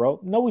ground, bro.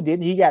 No, we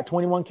didn't. He got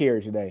 21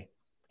 carries today.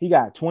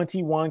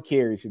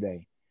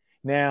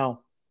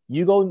 Now,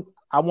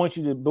 I want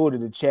you to, Buddha,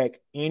 to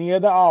check any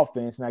other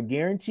offense, and I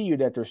guarantee you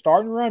that their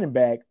starting running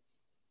back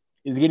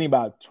is getting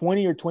about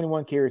 20 or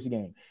 21 carries a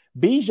game.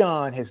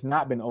 Bijan has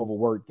not been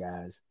overworked,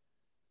 guys.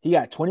 He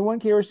got 21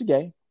 carries a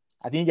game.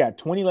 I think he got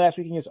 20 last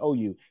week against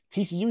OU.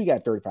 TCU, he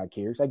got 35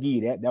 carries. I give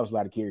you that. That was a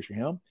lot of carries for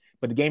him.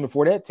 But the game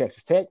before that,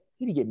 Texas Tech,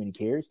 he didn't get many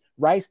carries.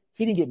 Rice,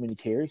 he didn't get many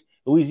carries.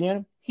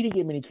 Louisiana, he didn't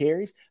get many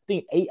carries.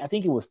 I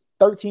think it was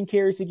 13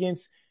 carries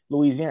against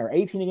Louisiana or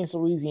 18 against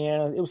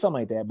Louisiana. It was something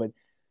like that. But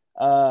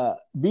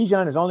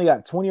Bijan has only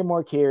got 20 or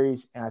more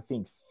carries, and I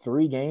think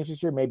 3 games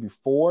this year, maybe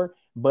 4.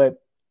 But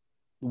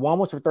one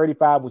was for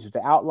 35, which is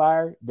the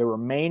outlier. The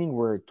remaining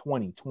were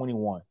 20,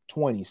 21,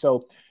 20.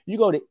 So you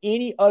go to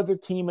any other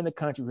team in the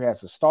country who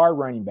has a star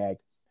running back,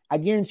 I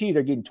guarantee you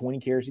they're getting 20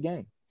 carries a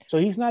game. So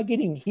he's not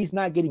getting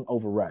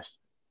overrushed.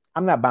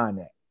 I'm not buying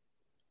that.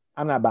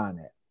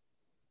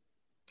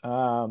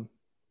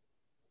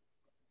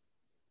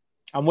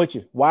 I'm with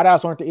you.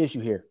 Wideouts aren't the issue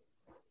here.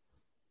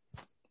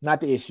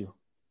 Not the issue.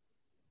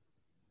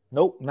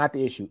 Nope, not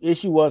the issue.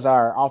 Issue was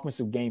our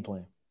offensive game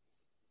plan.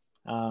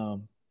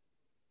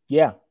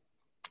 Yeah,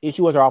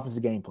 issue was our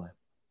offensive game plan.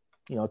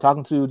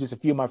 Talking to just a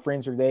few of my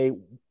friends today,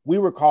 we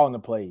were calling the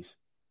plays,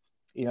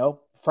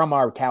 from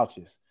our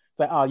couches. It's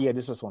like, oh, yeah,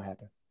 this is what's going to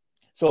happen.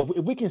 So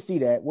if we can see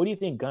that, what do you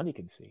think Gundy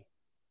can see?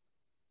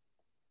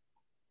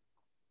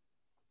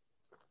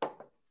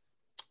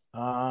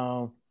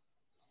 Yeah.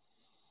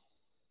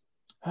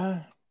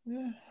 I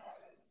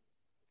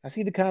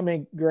see the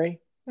comment, Gray.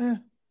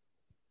 I'm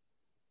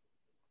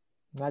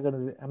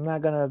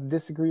not gonna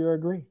disagree or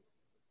agree.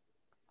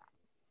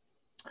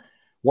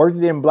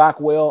 Worthy didn't block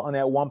well on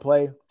that one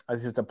play.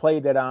 It's just a play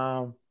that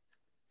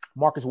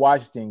Marcus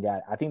Washington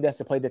guy. I think that's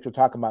the play that you're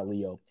talking about,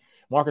 Leo.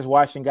 Marcus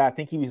Washington guy. I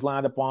think he was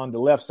lined up on the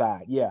left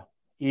side. Yeah,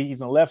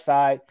 he's on the left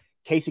side.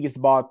 Casey gets the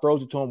ball,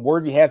 throws it to him.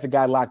 Worthy has the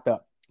guy locked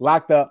up.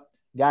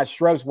 Guy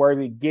shrugs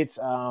Worthy, gets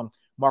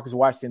Marcus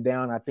Washington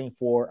down, I think,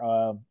 for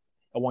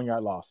a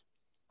 1-yard loss.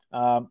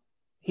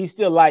 He's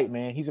still light,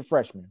 man. He's a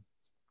freshman.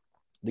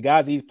 The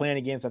guys he's playing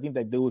against, I think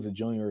that dude is a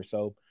junior or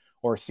so,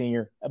 or a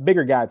senior, a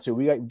bigger guy too.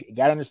 We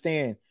got to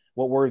understand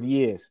what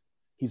Worthy is.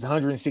 He's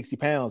 160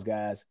 pounds,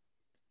 guys.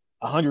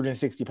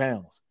 160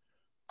 pounds.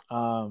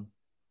 And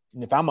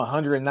if I'm a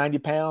 190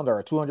 pound or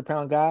a 200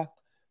 pound guy,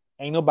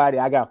 ain't nobody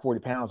I got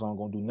 40 pounds on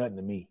going to do nothing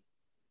to me.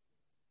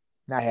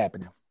 Not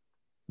happening.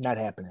 Not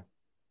happening.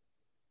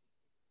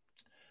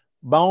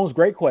 Bones,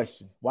 great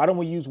question. Why don't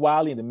we use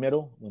Wiley in the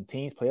middle when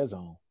teams play a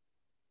zone?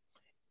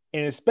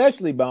 And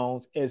especially,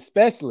 Bones,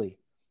 especially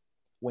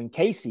when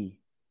Casey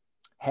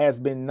has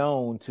been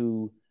known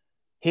to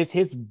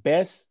his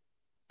best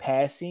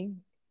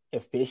passing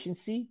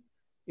efficiency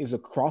is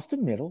across the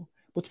middle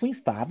between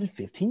 5 and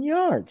 15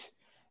 yards.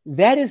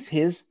 That is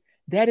his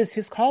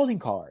calling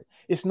card.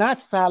 It's not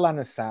sideline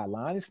to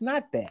sideline. It's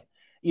not that.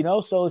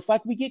 So it's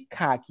like we get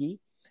cocky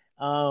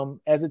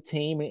as a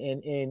team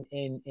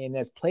and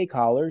as play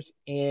callers,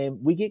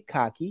 and we get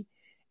cocky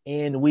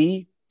and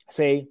we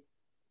say,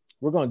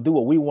 we're going to do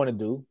what we want to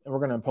do, and we're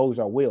going to impose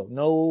our will.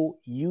 No,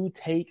 you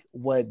take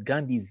what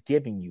Gundy's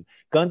giving you.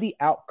 Gundy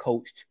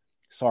outcoached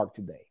Sark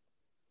today.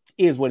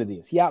 Is what it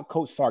is. He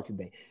outcoached Sark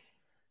today.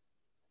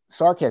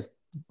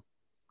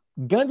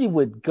 Gundy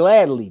would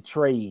gladly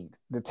trade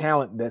the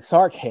talent that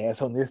Sark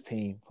has on this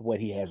team for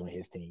what he has on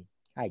his team.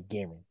 I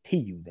guarantee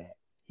you that.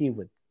 He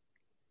would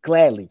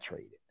gladly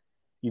trade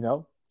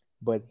it,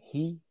 but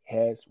he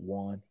has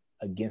won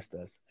against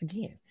us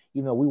again.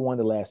 We won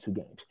the last 2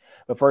 games.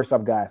 But first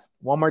off, guys,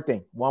 one more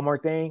thing.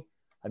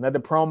 Another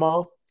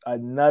promo,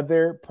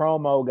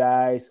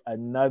 guys.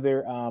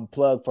 Another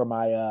plug for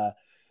my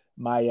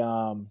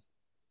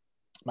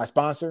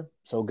sponsor.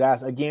 So,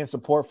 guys, again,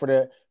 support for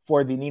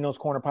the Nino's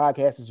Corner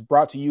podcast is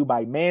brought to you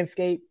by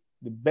Manscaped,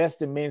 the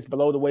best in men's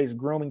below-the-waist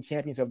grooming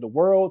champions of the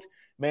world.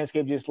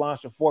 Manscaped just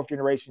launched a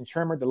 4th-generation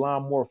trimmer, the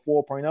Lawnmower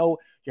 4.0.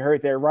 You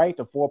heard that right,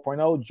 the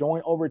 4.0.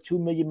 Join over 2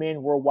 million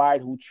men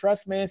worldwide who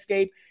trust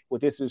Manscaped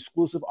with this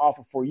exclusive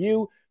offer for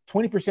you.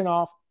 20%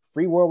 off,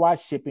 free worldwide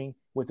shipping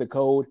with the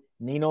code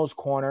Nino's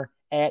Corner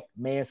at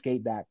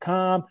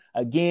manscaped.com.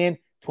 Again,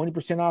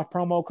 20% off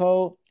promo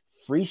code,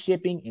 free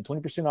shipping, and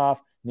 20%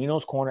 off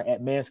Nino's Corner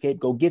at Manscaped.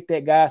 Go get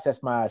that, guys.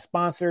 That's my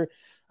sponsor.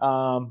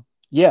 So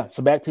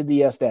back to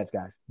the stats,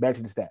 guys. Back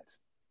to the stats.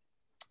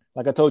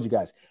 Like I told you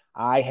guys,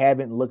 I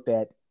haven't looked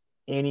at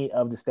any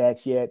of the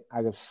stats yet.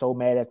 I was so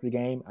mad after the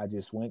game. I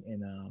just went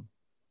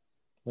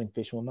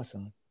fishing with my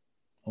son.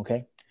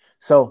 Okay?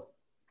 So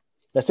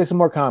let's take some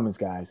more comments,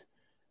 guys.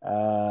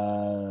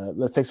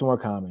 Let's take some more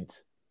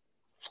comments.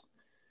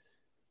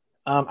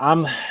 I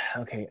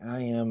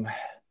am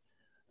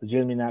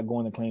legitimately not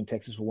going to claim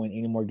Texas will win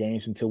any more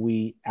games until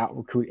we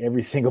out-recruit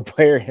every single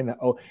player.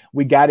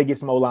 We got to get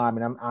some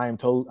O-linemen. I'm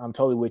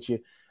totally with you.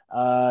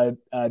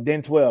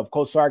 Den 12,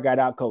 Coach Sark got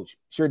out-coached.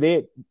 Sure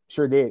did.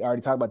 I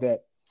already talked about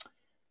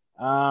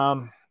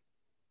that.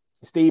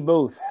 Steve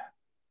Booth,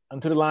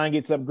 until the line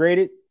gets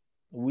upgraded,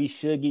 we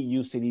should get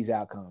used to these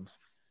outcomes.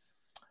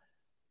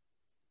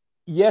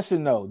 Yes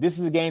and no. This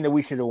is a game that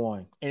we should have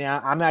won. And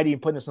I'm not even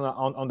putting this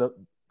on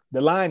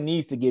the line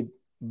needs to get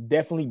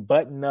definitely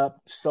buttoned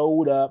up,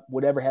 sewed up,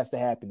 whatever has to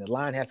happen. The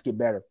line has to get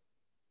better.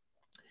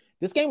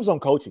 This game was on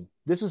coaching.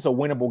 This was a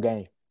winnable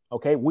game.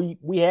 Okay, we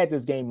had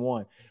this game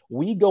won.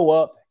 We go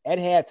up at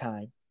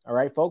halftime. All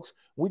right, folks.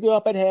 We go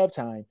up at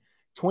halftime,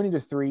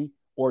 20-3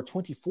 or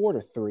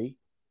 24-3.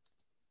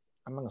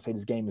 I'm not gonna say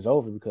this game is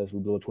over because we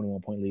blew a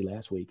 21-point lead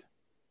last week.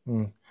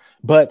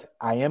 But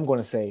I am going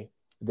to say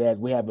that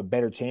we have a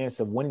better chance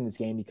of winning this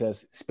game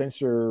because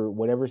Spencer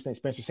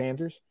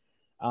Sanders,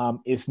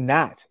 is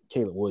not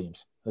Caleb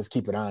Williams. Let's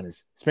keep it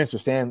honest.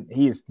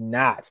 He is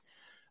not.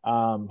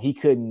 He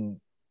couldn't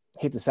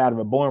hit the side of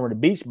a Born with a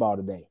beach ball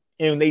today.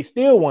 And they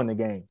still won the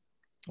game.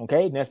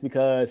 Okay? And that's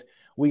because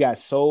we got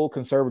so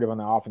conservative on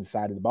the offensive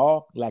side of the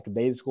ball,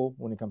 lackadaisical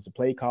when it comes to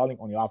play calling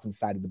on the offensive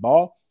side of the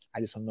ball. I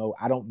just don't know.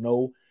 I don't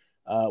know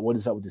what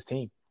is up with this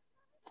team.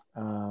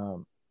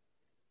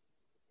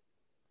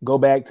 Go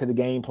back to the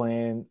game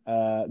plan.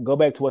 Go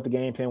back to what the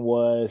game plan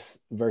was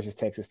versus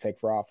Texas Tech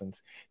for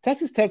offense.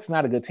 Texas Tech's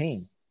not a good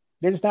team.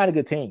 They're just not a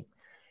good team.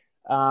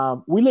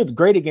 We looked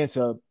great against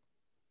a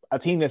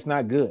team that's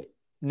not good.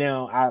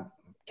 Now,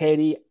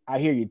 Katie, I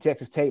hear you.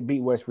 Texas Tech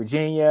beat West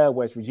Virginia.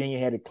 West Virginia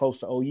had it close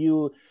to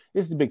OU.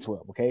 This is the Big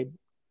 12, okay?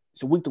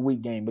 It's a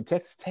week-to-week game, but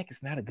Texas Tech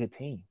is not a good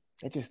team.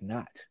 They're just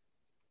not.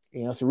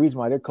 It's the reason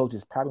why their coach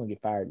is probably going to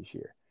get fired this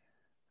year.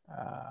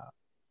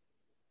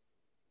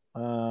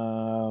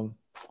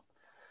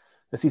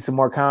 Let's see some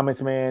more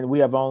comments, man. We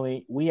have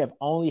only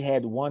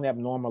had one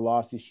abnormal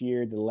loss this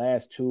year. The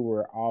last 2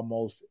 were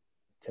almost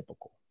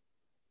typical.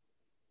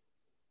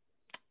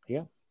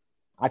 Yeah.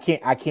 I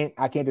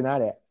can't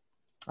deny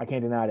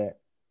that.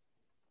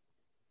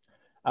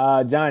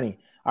 Johnny,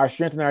 Our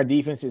strength in our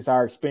defense is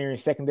our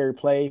experienced secondary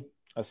play,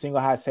 a single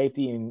high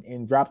safety,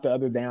 and drop the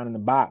other down in the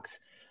box.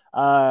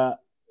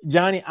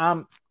 Johnny,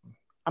 I'm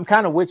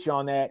kind of with you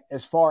on that.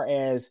 As far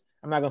as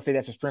I'm not gonna say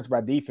that's the strength of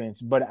our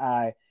defense, but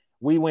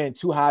we went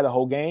too high the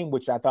whole game,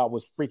 which I thought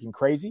was freaking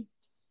crazy.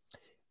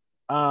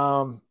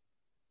 And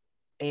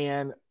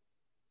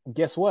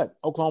guess what?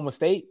 Oklahoma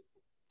State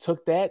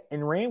took that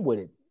and ran with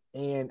it.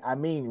 And I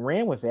mean,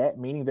 ran with that,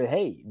 meaning that,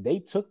 hey, they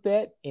took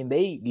that and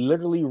they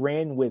literally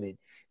ran with it.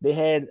 They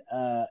had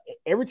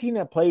every team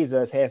that plays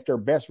us has their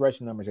best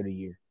rushing numbers of the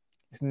year.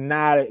 It's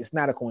not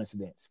a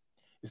coincidence.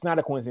 It's not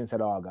a coincidence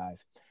at all,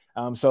 guys.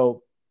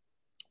 So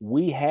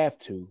we have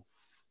to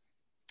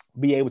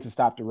be able to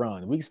stop the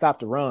run. If we can stop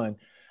the run,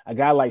 a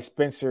guy like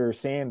Spencer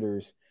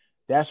Sanders,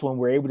 that's when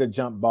we're able to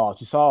jump balls.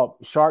 You saw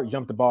Shark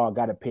jump the ball,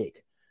 got a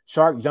pick.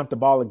 Shark jumped the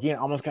ball again,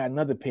 almost got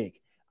another pick.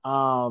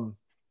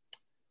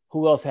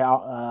 Who else had?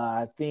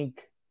 I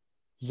think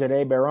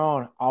Jade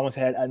Barron almost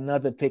had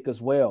another pick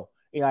as well.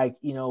 Like,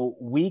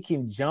 we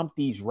can jump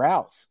these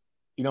routes.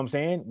 You know what I'm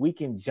saying? We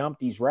can jump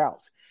these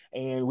routes.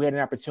 And we had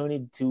an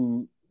opportunity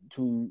to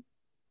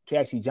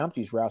actually jump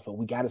these routes, but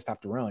we got to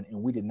stop the run.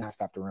 And we did not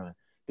stop the run.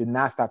 Did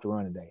not stop the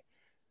run today.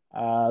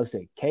 Let's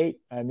see. Kate,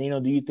 Nino,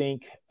 do you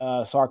think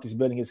Sark is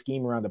building his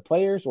scheme around the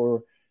players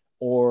or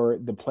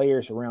the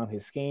players around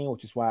his scheme,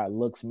 which is why it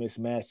looks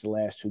mismatched the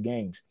last two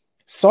games?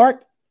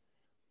 Sark,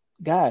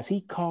 guys, he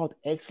called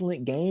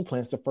excellent game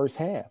plans the first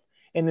half.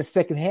 In the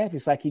second half,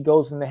 it's like he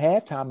goes into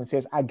halftime and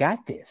says, I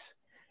got this.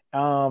 We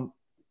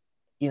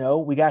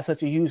got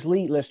such a huge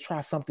lead. Let's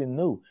try something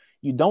new.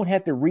 You don't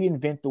have to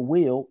reinvent the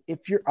wheel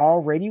if you're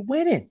already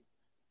winning.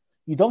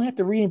 You don't have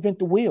to reinvent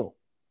the wheel.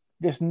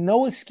 There's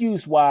no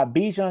excuse why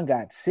Bijan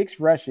got 6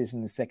 rushes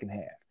in the second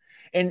half.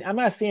 And I'm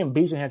not saying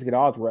Bijan has to get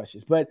all the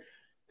rushes, but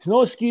there's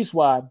no excuse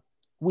why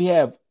we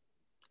have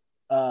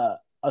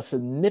a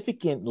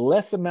significant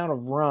less amount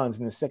of runs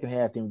in the second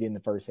half than we did in the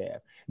first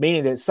half.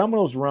 Meaning that some of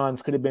those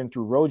runs could have been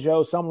through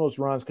Rojo. Some of those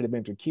runs could have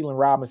been through Keelan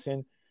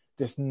Robinson.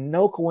 There's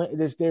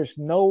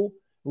no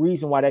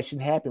reason why that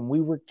shouldn't happen.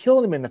 We were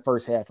killing them in the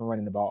first half and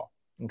running the ball.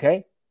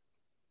 Okay?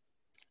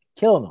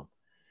 Killing them.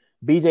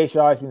 BJ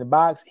should always be in the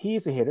box.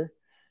 He's a hitter.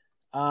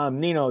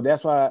 Nino,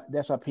 that's why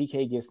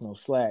PK gets no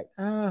slack.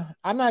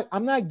 I'm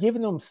not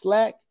giving them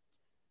slack,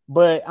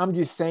 but I'm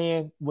just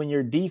saying when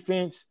your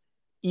defense,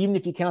 even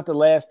if you count the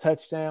last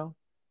touchdown,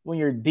 when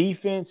your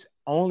defense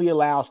only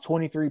allows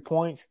 23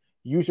 points,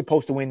 you're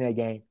supposed to win that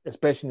game,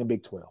 especially in the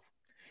Big 12.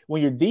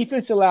 When your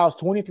defense allows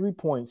 23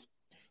 points,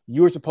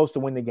 you're supposed to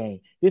win the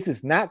game. This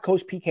is not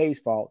Coach PK's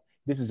fault.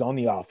 This is on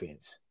the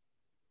offense.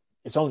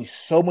 It's only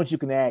so much you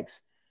can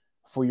ask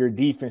for your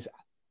defense.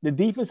 The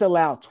defense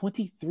allowed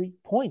 23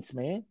 points,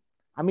 man.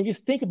 I mean,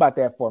 just think about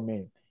that for a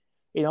minute.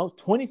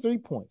 23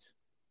 points.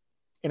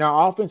 And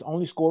our offense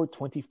only scored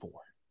 24.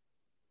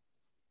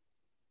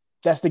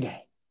 That's the game.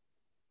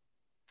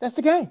 That's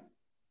the game.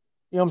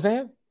 You know what I'm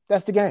saying?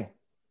 That's the game.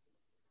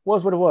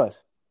 Was what it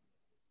was.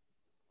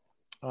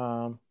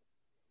 What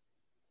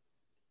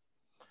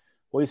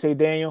do you say,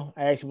 Daniel?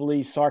 I actually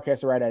believe Sark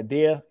has the right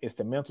idea. It's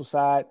the mental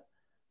side.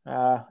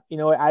 You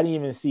know what? I didn't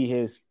even see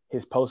his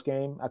post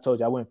game. I told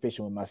you I went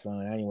fishing with my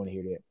son. I didn't want to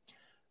hear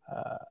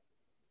that.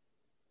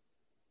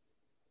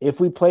 If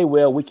we play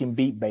well, we can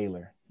beat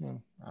Baylor.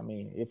 I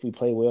mean, if we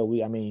play well, we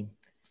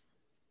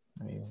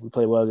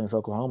played well against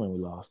Oklahoma and we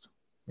lost.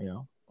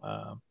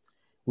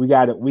 We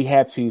got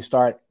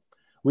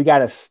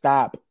to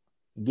stop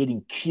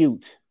getting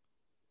cute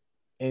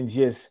and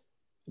just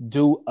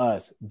do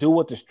us. Do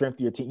what the strength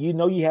of your team.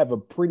 You have a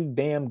pretty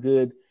damn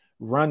good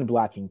run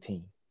blocking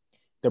team.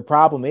 The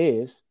problem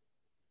is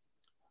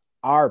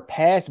our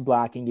pass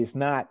blocking is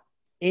not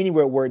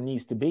anywhere where it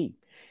needs to be.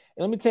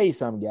 And let me tell you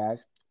something,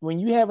 guys. When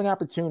you have an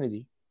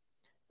opportunity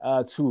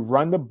to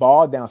run the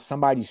ball down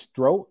somebody's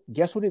throat,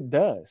 guess what it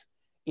does?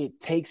 It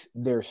takes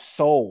their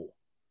soul.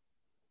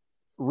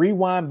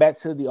 Rewind back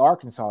to the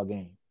Arkansas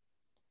game.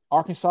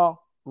 Arkansas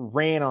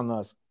ran on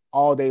us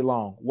all day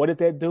long. What did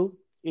that do?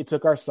 It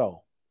took our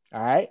soul.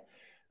 All right.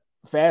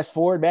 Fast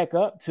forward back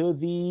up to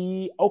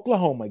the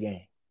Oklahoma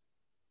game.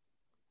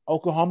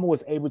 Oklahoma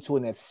was able to,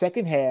 in that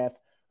second half,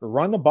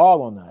 run the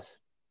ball on us.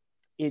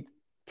 It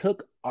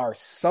took our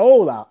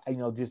soul out,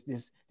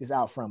 just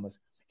out from us.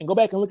 And go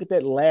back and look at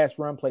that last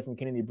run play from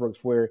Kennedy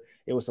Brooks, where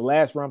it was the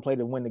last run play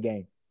to win the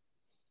game.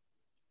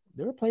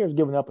 There were players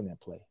giving up on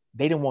that play.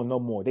 They didn't want no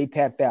more. They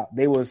tapped out.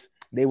 They was,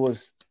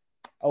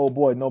 oh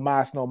boy, no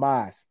mas.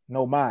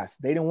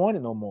 They didn't want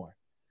it no more.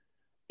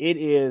 It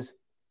is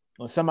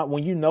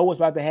when you know what's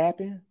about to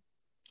happen,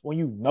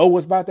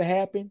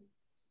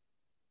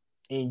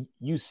 and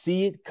you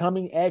see it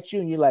coming at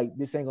you, and you're like,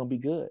 this ain't gonna be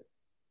good.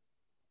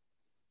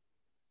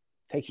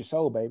 Takes your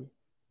soul, baby.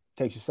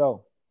 Takes your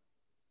soul.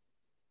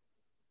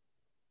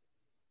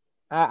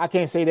 I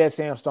can't say that,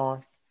 Sam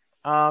Storm.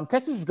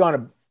 Texas is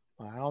gonna.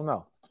 I don't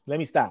know. Let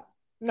me stop.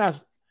 No,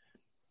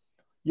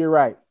 you're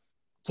right.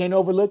 Can't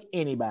overlook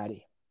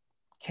anybody.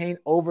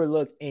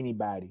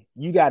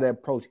 You got to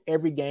approach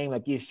every game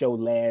like it's your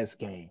last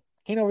game.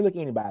 Can't overlook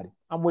anybody.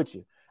 I'm with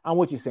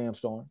you, Sam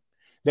Storm.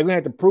 They're going to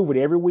have to prove it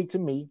every week to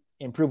me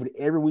and prove it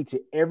every week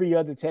to every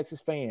other Texas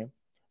fan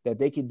that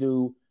they could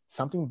do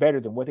something better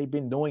than what they've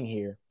been doing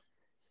here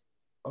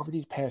over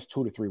these past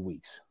 2 to 3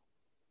 weeks.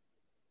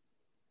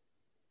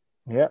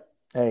 Yep.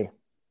 Hey,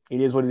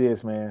 it is what it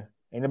is, man.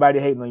 Ain't nobody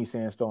hating on you,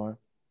 Sandstorm.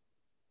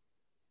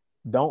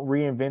 Don't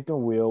reinvent the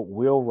wheel.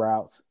 Wheel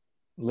routes,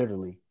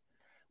 literally.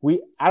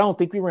 I don't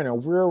think we ran a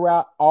wheel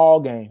route all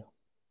game.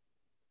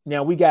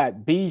 Now, we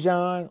got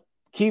Bijan.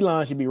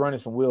 Keelan should be running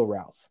some wheel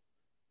routes.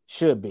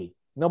 Should be.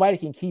 Nobody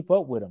can keep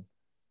up with him,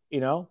 you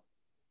know?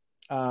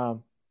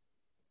 I'm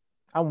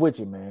with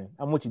you, man.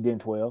 I'm with you, Den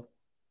 12.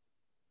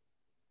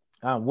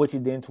 I'm with you,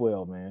 Den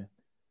 12, man.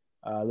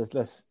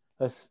 Let's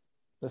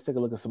take a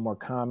look at some more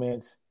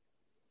comments.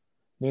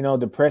 You know,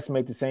 the press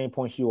make the same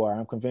points you are.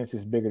 I'm convinced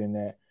it's bigger than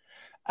that.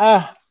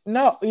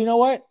 No, you know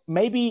what?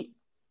 Maybe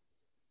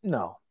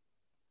no.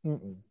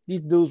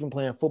 These dudes been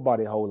playing football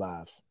their whole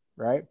lives,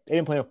 right? They've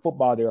been playing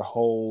football their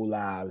whole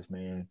lives,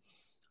 man.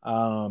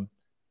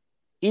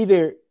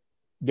 Either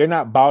they're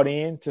not bought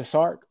in to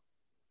Sark,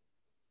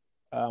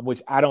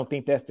 which I don't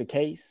think that's the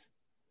case.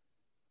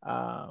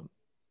 But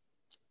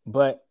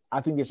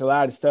I think there's a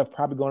lot of stuff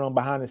probably going on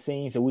behind the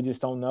scenes that we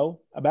just don't know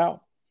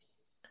about.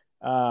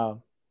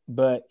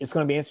 But it's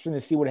going to be interesting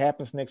to see what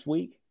happens next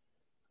week.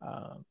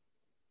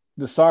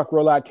 Does Sark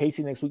roll out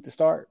Casey next week to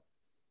start?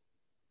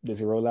 Does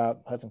he roll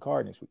out Hudson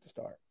Card next week to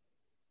start?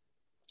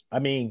 I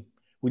mean,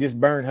 we just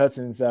burned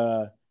Hudson's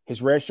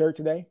his red shirt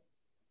today.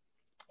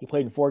 He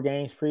played in 4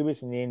 games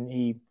previous, and then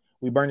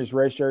we burned his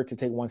red shirt to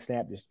take 1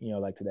 snap, just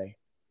like today.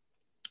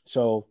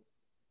 So,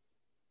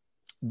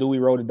 do we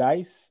roll the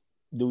dice?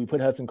 Do we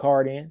put Hudson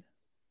Card in?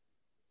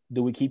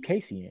 Do we keep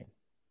Casey in?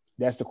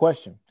 That's the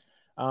question.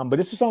 But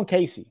this is on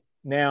Casey.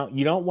 Now,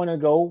 you don't want to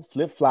go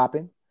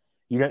flip-flopping.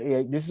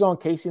 This is on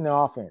Casey and the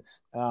offense.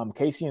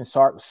 Casey and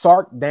Sark.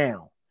 Sark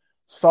down.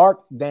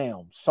 Sark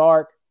down.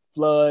 Sark,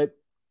 Flood,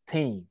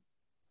 team.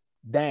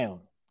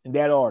 Down. In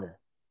that order.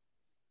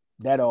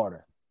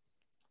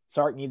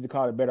 Sark needed to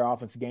call a better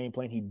offensive game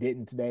plan. He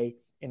didn't today,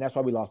 and that's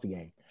why we lost the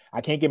game.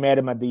 I can't get mad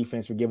at my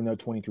defense for giving up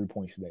 23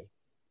 points today.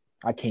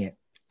 I can't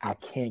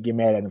get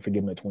mad at them for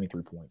giving up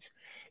 23 points.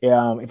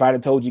 If I'd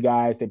have told you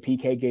guys that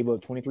PK gave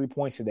up 23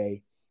 points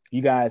today,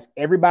 you guys,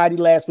 everybody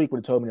last week would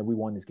have told me that we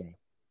won this game.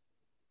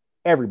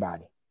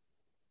 Everybody.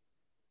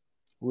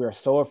 We are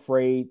so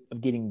afraid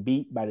of getting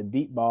beat by the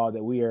deep ball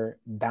that we are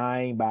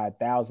dying by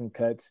 1,000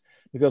 cuts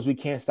because we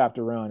can't stop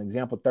the run.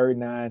 Example, 3rd and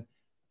 9,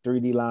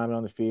 3D lineman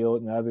on the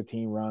field, and the other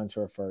team runs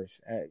for a first.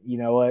 You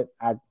know what?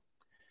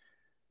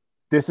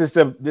 This is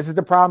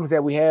the problems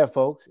that we have,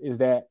 folks, is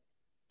that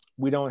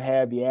we don't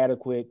have the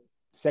adequate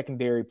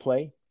secondary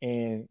play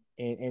and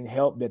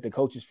help that the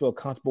coaches feel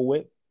comfortable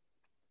with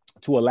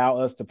to allow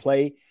us to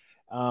play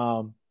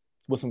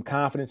with some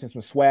confidence and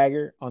some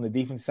swagger on the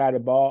defense side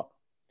of the ball,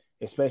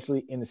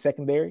 especially in the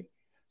secondary.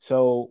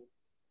 So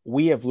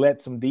we have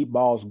let some deep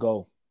balls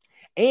go.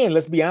 And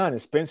let's be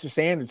honest, Spencer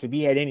Sanders, if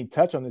he had any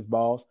touch on his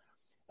balls,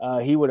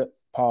 he would have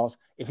paused.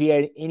 If he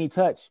had any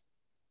touch,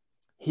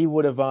 he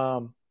would have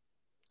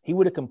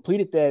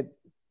completed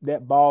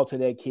that ball to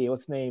that kid.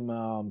 What's his name?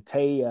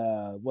 Tay.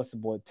 What's the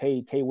boy?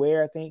 Tay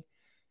Ware, I think.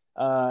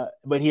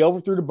 But he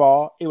overthrew the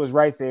ball. It was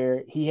right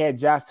there. He had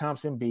Josh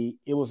Thompson beat.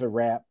 It was a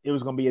wrap. It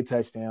was going to be a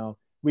touchdown.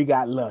 We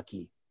got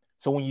lucky.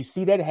 So when you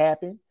see that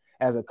happen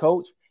as a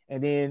coach,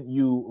 and then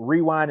you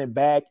rewind it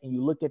back and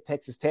you look at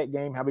Texas Tech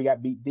game, how we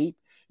got beat deep.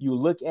 You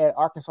look at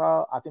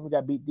Arkansas. I think we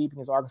got beat deep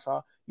against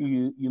Arkansas.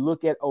 You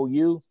look at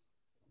OU.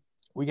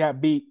 We got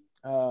beat.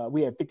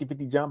 We had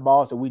 50-50 jump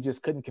balls that we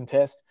just couldn't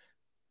contest,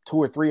 2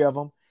 or 3 of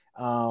them.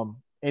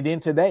 And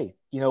then today,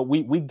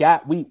 we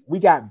got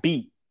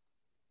beat.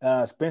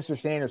 Spencer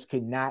Sanders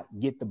could not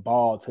get the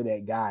ball to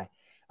that guy.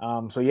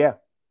 So yeah.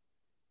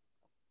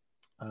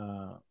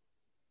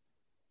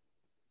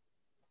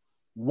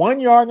 1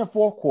 yard in the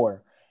 4th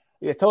quarter.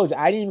 I told you,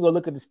 I didn't even go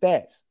look at the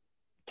stats.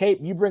 Cape,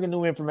 you bringing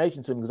new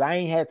information to me because I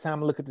ain't had time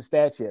to look at the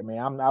stats yet,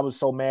 man. I was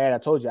so mad. I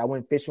told you, I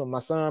went fishing with my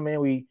son, man.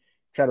 We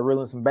tried to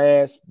reel in some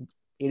bass.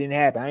 It didn't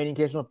happen. I ain't even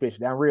catch no fish.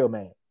 I'm real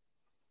mad.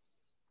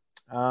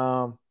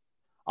 All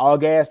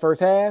gas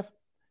first half,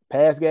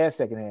 pass gas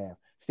second half.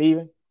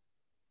 Steven,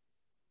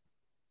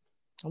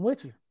 I'm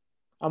with you.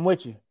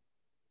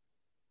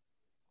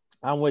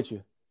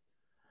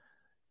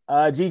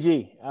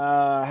 GG,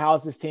 how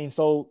is this team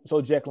so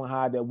Jekyll and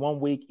Hyde that 1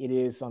 week it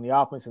is on the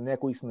offense and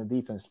next week's on the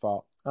defense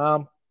fault?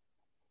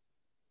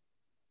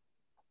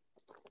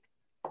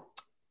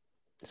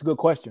 It's a good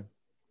question.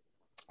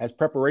 That's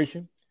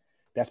preparation.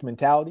 That's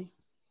mentality.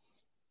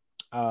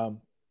 You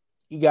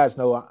guys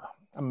know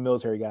I'm a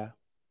military guy.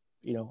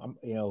 I'm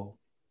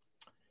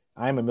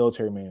a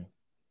military man.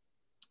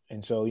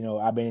 And so,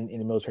 I've been in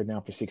the military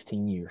now for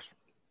 16 years.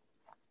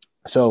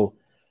 So,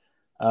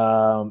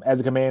 as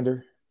a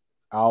commander,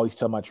 I always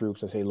tell my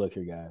troops, I say, look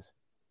here, guys,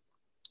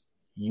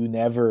 you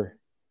never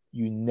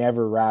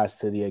rise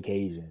to the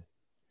occasion.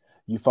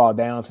 You fall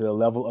down to the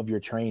level of your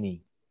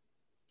training,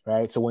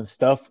 right? So when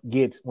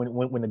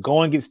when the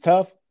going gets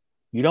tough,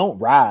 you don't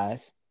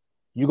rise.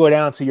 You go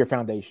down to your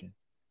foundation.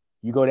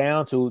 You go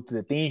down to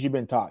the things you've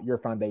been taught, your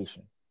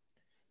foundation.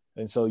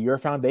 And so your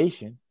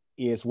foundation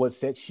is what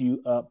sets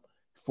you up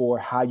for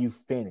how you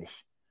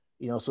finish.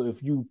 So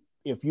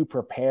if you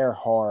prepare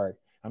hard,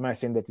 I'm not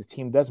saying that this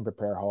team doesn't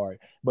prepare hard,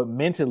 but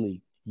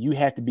mentally you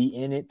have to be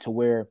in it to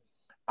where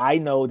I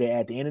know that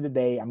at the end of the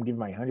day, I'm giving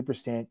my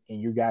 100%,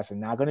 and you guys are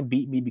not going to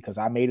beat me because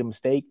I made a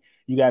mistake.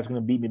 You guys are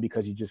going to beat me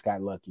because you just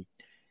got lucky.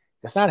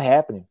 That's not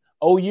happening.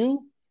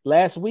 OU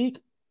last week,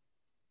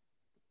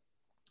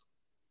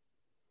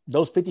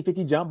 those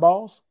 50-50 jump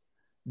balls,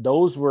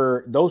 those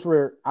were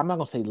I'm not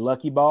going to say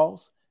lucky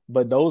balls,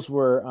 but those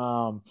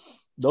were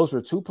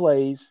two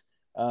plays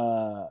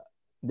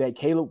that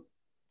Caleb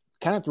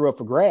kind of threw up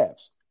for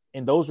grabs.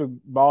 And those were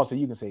balls that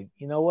you can say,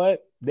 you know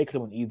what? They could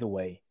have went either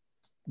way.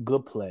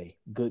 Good play,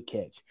 good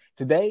catch.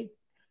 Today,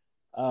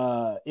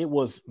 it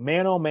was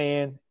man on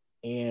man,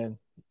 and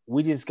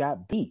we just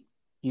got beat.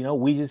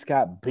 We just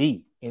got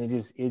beat, and it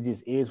just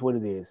is what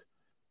it is.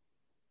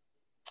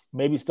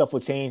 Maybe stuff will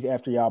change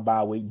after y'all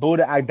bye week.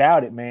 Buddha, I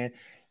doubt it, man.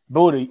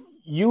 Buddha,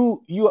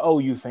 you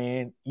OU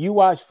fan. You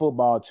watch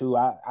football too.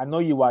 I know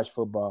you watch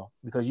football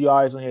because you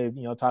always on here,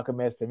 talking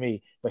mess to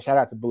me. But shout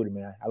out to Buddha,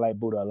 man. I like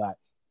Buddha a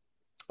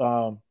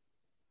lot.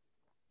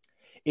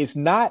 It's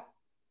not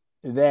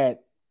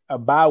that a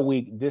bye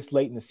week this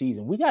late in the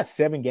season. We got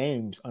 7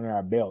 games under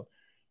our belt.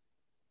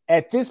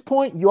 At this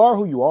point, you are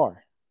who you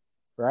are,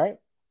 right?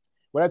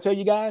 What I tell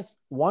you guys,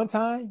 1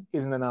 time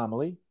is an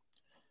anomaly.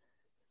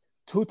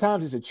 2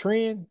 times is a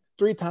trend.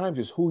 3 times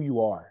is who you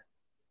are.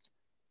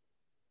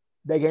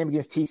 That game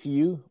against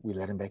TCU, we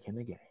let him back in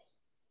the game,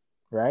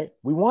 right?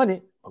 We won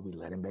it, but we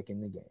let him back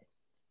in the game.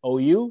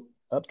 OU,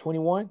 up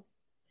 21,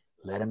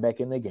 let him back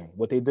in the game.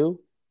 What they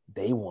do?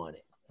 They won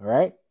it, all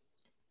right?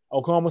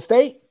 Oklahoma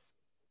State,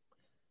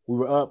 we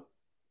were up.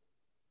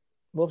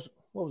 What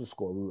was the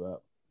score? We were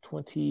up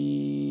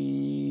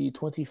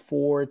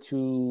 24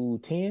 to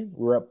 10.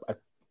 We were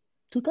up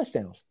 2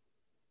 touchdowns.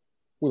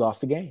 We lost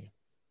the game.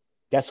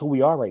 That's who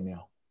we are right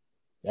now.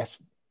 That's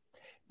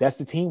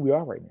the team we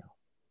are right now.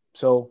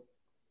 So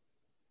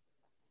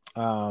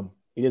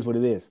it is what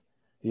it is.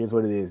 It is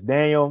what it is.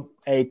 Daniel,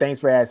 hey,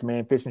 thanks for asking,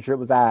 man. Fishing trip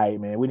was all right,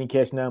 man. We didn't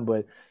catch none,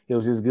 but it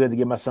was just good to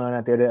get my son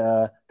out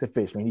there to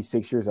fish, man. He's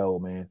 6 years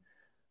old, man.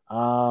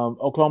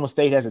 Oklahoma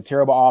State has a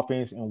terrible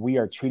offense, and we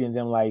are treating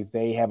them like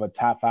they have a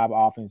top 5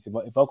 offense.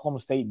 If Oklahoma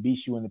State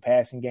beats you in the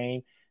passing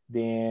game,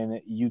 then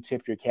you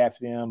tip your cap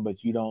to them,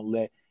 but you don't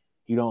let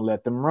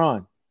them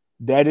run.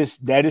 That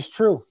is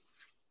true.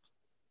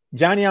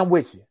 Johnny, I'm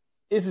with you.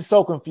 This is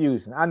so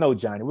confusing. I know,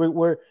 Johnny.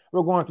 We're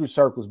going through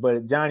circles,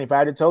 but Johnny, if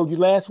I had told you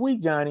last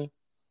week, Johnny,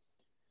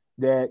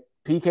 that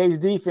PK's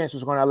defense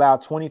was going to allow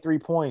 23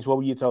 points, what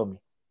would you told me?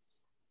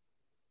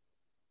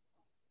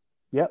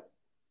 Yep.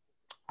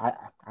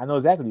 I know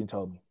exactly what you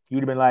told me. You'd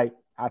have been like,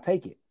 I'll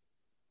take it.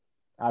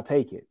 I'll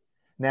take it.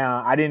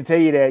 Now, I didn't tell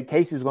you that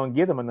Casey was going to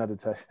give them another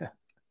touchdown.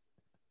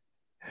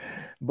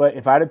 But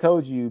if I'd have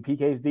told you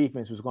PK's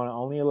defense was going to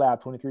only allow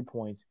 23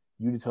 points,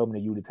 you'd have told me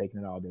that you would have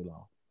taken it all day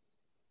long.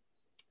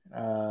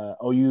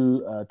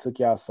 OU took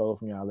y'all soul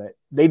from y'all.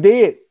 They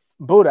did.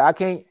 Buddha, I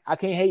can't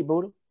hate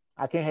Buddha.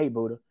 I can't hate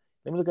Buddha.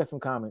 Let me look at some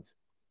comments.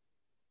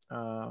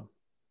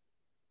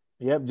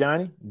 Yep,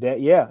 Johnny.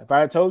 If I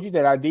had told you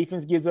that our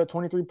defense gives up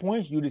 23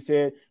 points, you'd have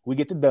said we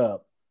get the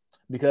dub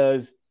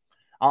because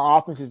our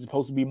offense is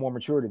supposed to be more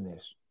mature than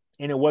this.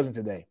 And it wasn't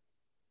today.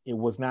 It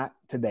was not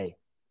today.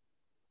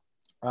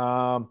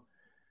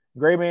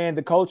 Great, man.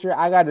 The culture,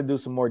 I got to do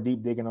some more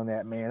deep digging on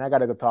that, man. I got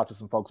to go talk to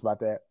some folks about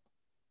that.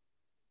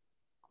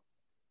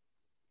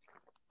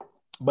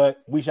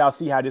 But we shall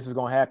see how this is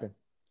going to happen.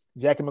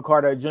 Jackie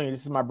McCarter Jr.,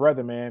 this is my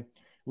brother, man.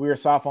 We are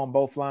soft on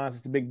both lines.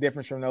 It's the big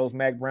difference from those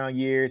Mac Brown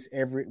years,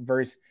 every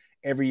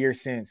year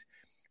since.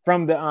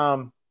 From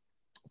the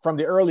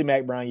early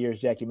Mac Brown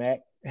years, Jackie Mac.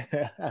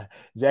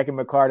 Jackie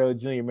McCarter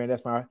Jr., man,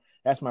 that's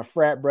my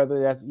frat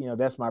brother.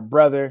 That's my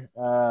brother.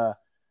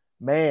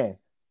 Man,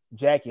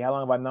 Jackie, how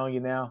long have I known you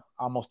now?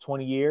 Almost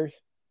 20 years.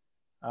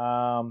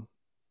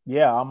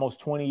 Almost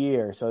 20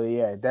 years. So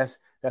yeah, that's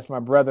my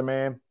brother,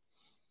 man.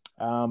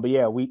 But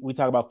yeah, we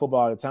talk about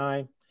football all the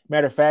time.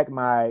 Matter of fact,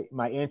 my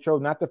intro,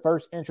 not the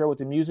first intro with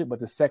the music,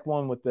 but the second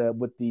one with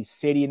the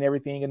city and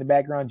everything in the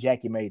background,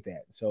 Jackie made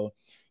that. So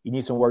you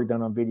need some work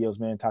done on videos,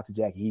 man. Talk to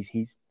Jackie.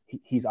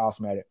 He's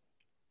awesome at it.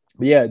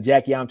 But yeah,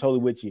 Jackie, I'm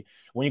totally with you.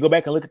 When you go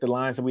back and look at the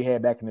lines that we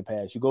had back in the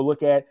past, you go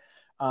look at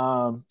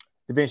the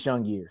Vince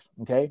Young years.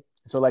 Okay.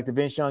 So like the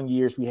Vince Young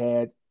years, we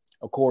had,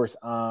 of course,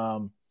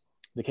 the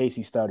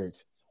Casey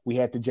Studdards. We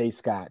had the Jay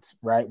Scotts,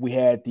 right? We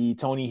had the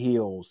Tony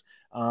Hills.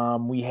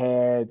 We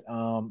had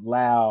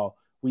Lau.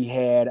 We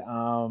had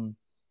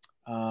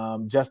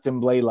Justin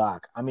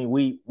Blaylock. I mean,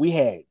 we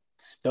had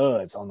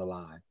studs on the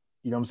line.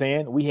 You know what I'm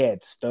saying? We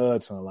had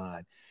studs on the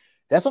line.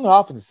 That's on the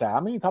offensive side. I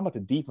mean, you're talking about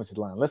the defensive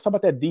line. Let's talk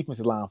about that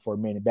defensive line for a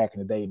minute back in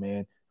the day,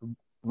 man.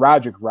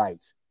 Roderick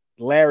Wrights,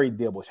 Larry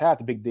Dibble. Shout out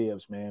to Big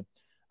Dibs, man.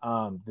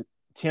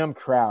 Tim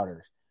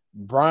Crowder,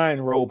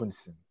 Brian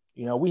Robinson.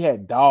 You know, we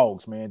had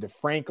dogs, man. The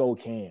Franco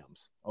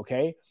Cams,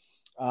 okay?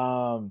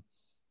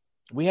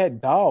 We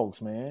had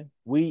dogs, man.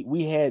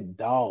 We had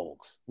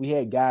dogs. We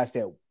had guys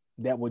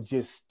that were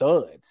just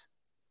studs.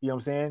 You know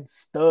what I'm saying?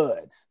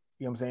 Studs.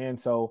 You know what I'm saying?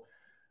 So,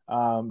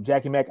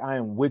 Jackie Mack, I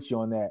am with you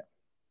on that.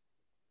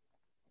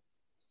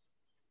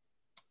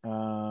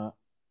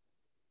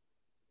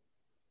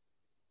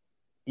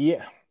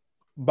 Yeah,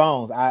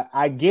 Bones.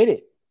 I get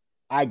it.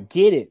 I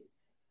get it.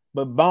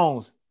 But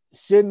Bones,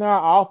 shouldn't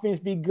our offense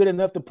be good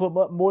enough to put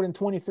up more than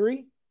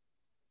 23?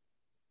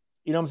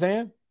 You know what I'm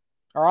saying?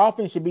 Our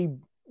offense should be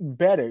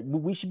better.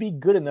 We should be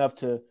good enough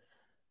to.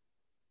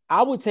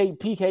 I would take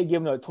PK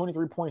giving up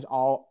 23 points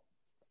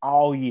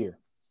all year.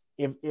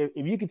 If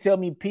you could tell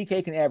me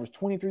PK can average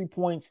 23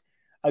 points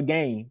a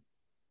game,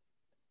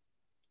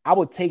 I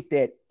would take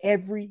that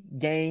every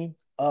game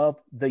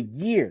of the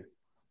year.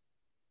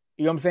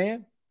 You know what I'm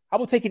saying? I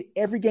will take it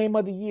every game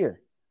of the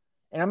year.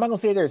 And I'm not going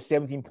to say they're a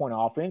 17-point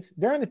offense.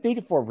 They're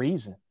undefeated for a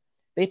reason.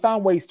 They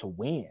found ways to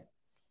win.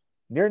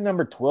 They're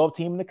number 12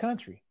 team in the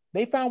country.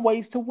 They found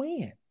ways to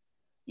win.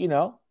 You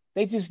know,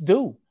 they just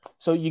do.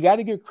 So you got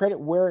to give credit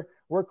where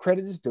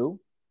credit is due.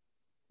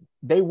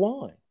 They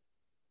won.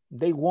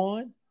 They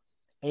won.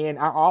 And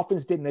our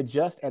offense didn't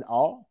adjust at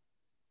all.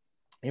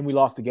 And we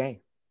lost the game.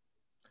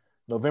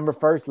 November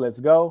 1st, let's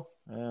go.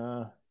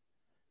 Yeah,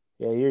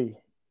 hear you.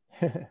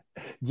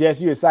 Jess,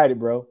 you excited,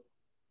 bro?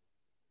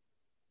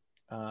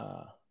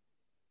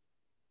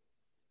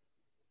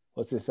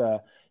 What's this?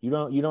 You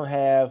don't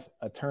have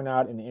a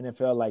turnout in the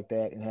NFL like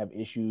that and have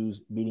issues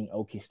beating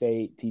OK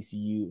State,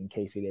 TCU, and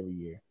K-State every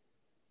year.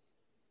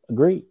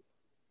 Agreed.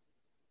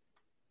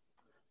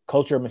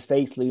 Culture of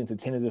mistakes leading to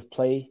tentative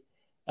play,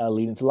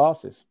 leading to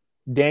losses.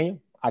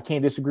 Daniel, I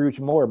can't disagree with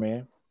you more,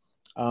 man.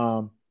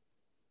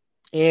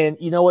 And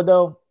you know what,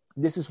 though?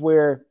 This is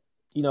where,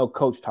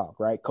 coach talk,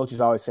 right?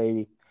 Coaches always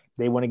say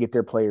they want to get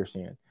their players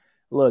in.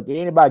 Look, it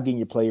ain't about getting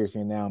your players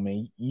in now,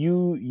 man.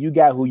 You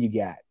got who you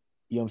got.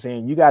 You know what I'm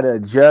saying? You got to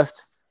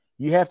adjust.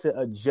 You have to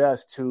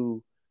adjust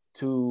to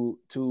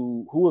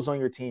who is on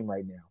your team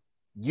right now.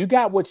 You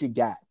got what you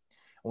got.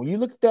 When you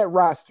look at that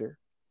roster,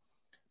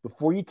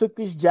 before you took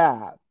this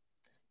job,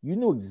 you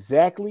knew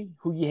exactly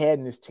who you had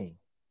in this team.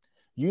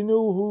 You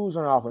knew who was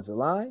on the offensive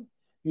line.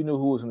 You knew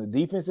who was on the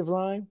defensive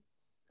line.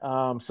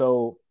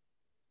 So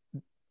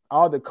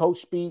all the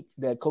coach speak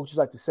that coaches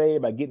like to say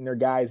about getting their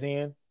guys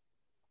in,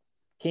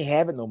 can't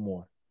have it no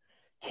more.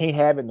 Can't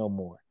have it no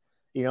more.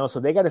 So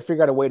they got to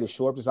figure out a way to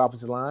shore up this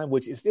offensive line,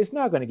 which it's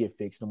not going to get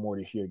fixed no more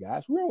this year,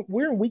 guys.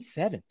 We're in week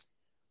 7.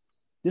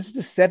 This is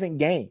the 7th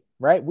game,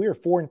 right? We're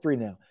 4-3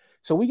 now.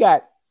 So we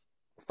got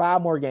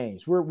 5 more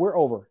games. We're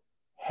over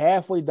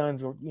halfway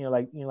done,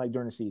 like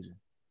during the season.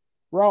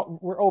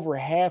 We're over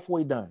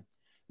halfway done.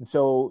 And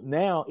so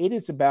now it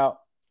is about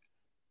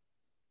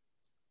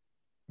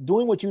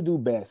doing what you do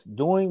best.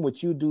 Doing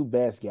what you do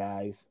best,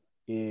 guys,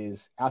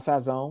 is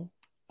outside zone,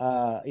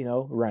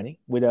 running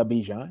with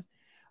Bijan.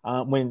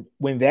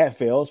 When that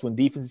fails, when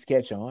defenses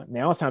catch on,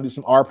 now it's time to do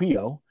some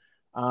RPO.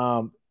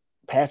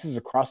 Passes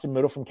across the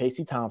middle from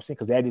Casey Thompson,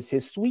 because that is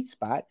his sweet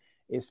spot,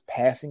 is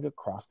passing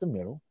across the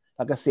middle.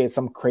 Like I said,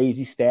 some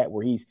crazy stat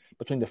where he's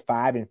between the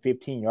 5 and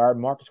 15-yard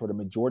mark is where the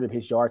majority of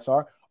his yards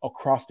are,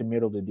 across the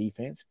middle of the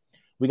defense.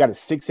 We got a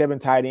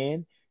 6'7" tight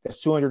end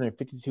that's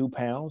 252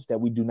 pounds that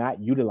we do not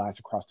utilize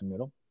across the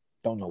middle.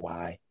 Don't know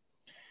why.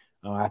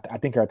 I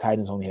think our tight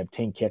ends only have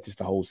 10 catches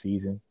the whole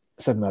season.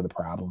 That's another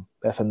problem.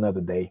 That's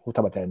another day. We'll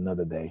talk about that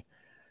another day.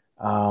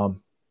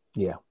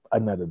 Yeah,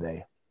 another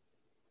day.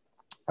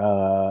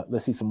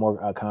 Let's see some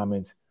more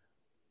comments.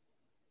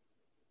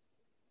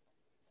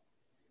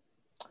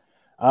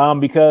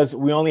 Because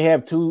we only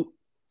have 2.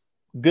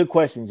 Good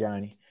question,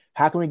 Johnny.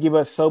 How can we give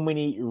us so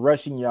many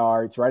rushing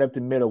yards right up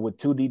the middle with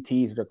 2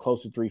 DTs that are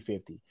close to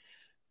 350?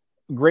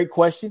 Great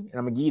question, and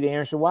I'm gonna give you the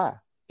answer why.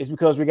 It's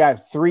because we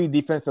got 3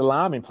 defensive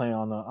linemen playing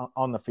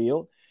on the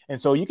field,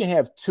 and so you can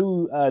have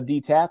 2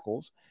 D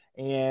tackles,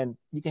 and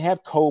you can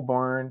have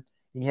Coburn,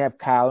 you can have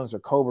Collins or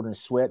Coburn and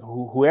Sweat,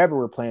 whoever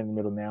we're playing in the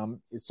middle now.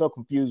 It's so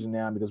confusing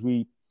now because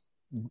we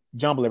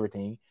jumble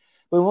everything.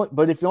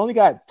 But if you only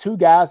got 2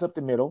 guys up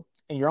the middle,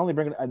 and you're only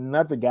bringing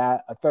another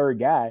guy, a third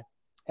guy,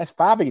 that's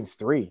 5 against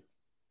 3.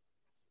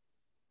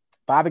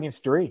 5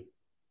 against 3.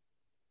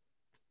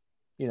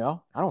 I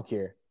don't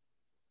care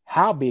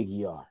how big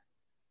you are.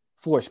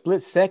 For a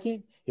split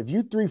second, if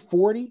you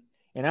 340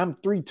 and I'm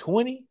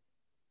 320,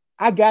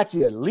 I got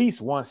you at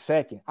least 1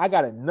 second. I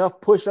got enough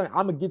push on.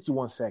 I'm going to get you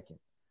 1 second.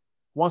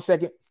 1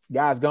 second,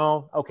 guy's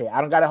gone. Okay,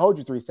 I don't got to hold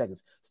you 3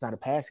 seconds. It's not a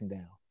passing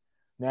down.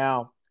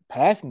 Now,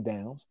 passing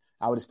downs,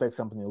 I would expect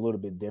something a little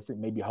bit different.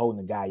 Maybe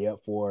holding the guy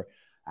up for,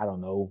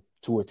 2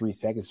 or 3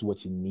 seconds is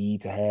what you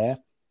need to have.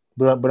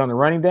 But on the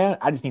running down,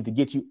 I just need to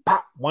get you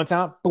pop one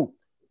time, boom,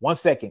 1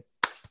 second,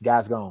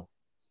 guy's gone.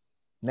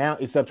 Now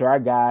it's up to our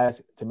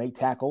guys to make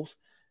tackles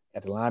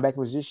at the linebacker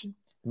position,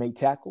 to make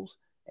tackles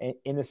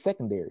in the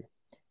secondary.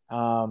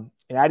 And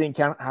I didn't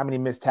count how many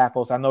missed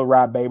tackles. I know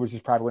Rob Babers is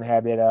probably going to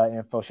have that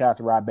info. Shout out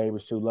to Rob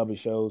Babers too. Love his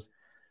shows.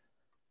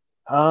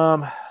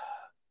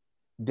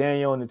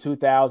 Daniel, in the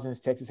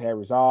 2000s, Texas had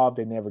resolved.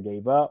 They never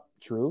gave up.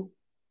 True.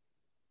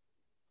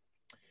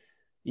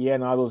 Yeah,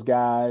 and all those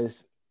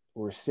guys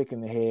were sick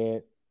in the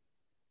head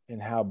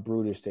and how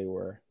brutish they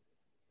were.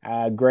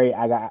 Great.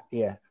 I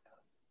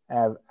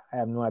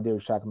have no idea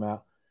what you're talking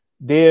about.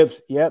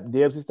 Dibs. Yep.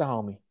 Dibs is the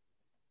homie.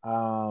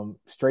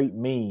 Straight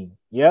mean.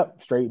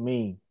 Yep. Straight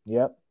mean.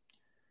 Yep.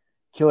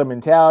 Killer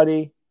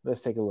mentality.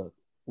 Let's take a look.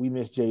 We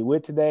missed Jay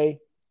Witt today.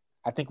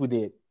 I think we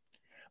did.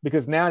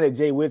 Because now that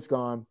Jay Witt's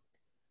gone,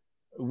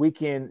 we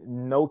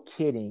can, no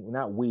kidding,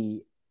 not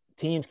we,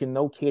 teams can,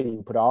 no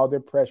kidding, put all their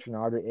pressure and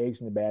all their eggs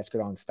in the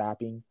basket on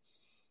stopping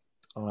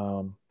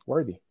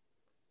Worthy.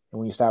 And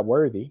when you stop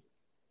Worthy,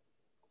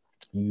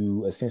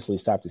 you essentially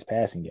stop this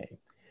passing game.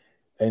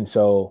 And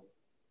so,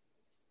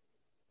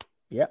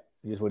 yep,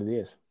 it is what it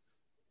is.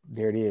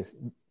 There it is.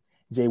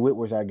 Jay Witt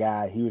was our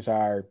guy. He was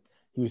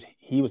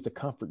the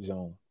comfort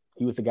zone.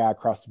 He was the guy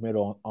across the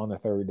middle on the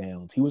third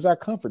downs. He was our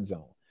comfort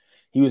zone.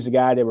 He was the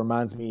guy that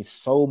reminds me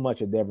so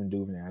much of Devin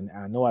Duvernay.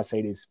 I know I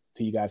say this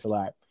to you guys a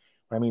lot.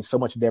 What I mean so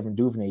much of Devin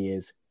Duvernay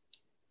is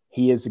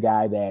he is the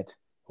guy that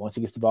once he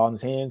gets the ball in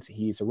his hands,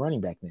 he's a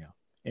running back now.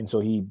 And so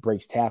he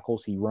breaks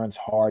tackles. He runs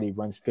hard. He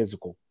runs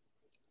physical.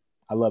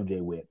 I love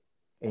Jay Witt.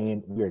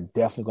 And we're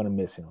definitely going to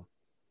miss him.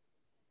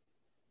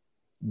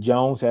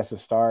 Jones has to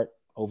start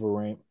over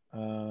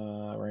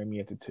Ramey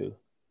at the 2.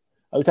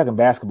 Oh, we're talking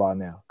basketball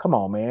now. Come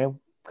on, man.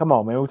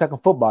 We're talking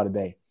football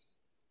today.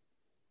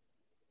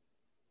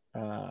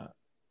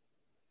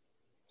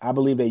 I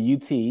believe that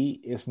UT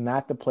is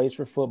not the place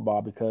for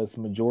football because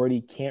the majority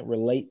can't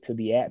relate to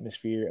the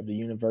atmosphere of the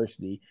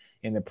university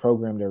and the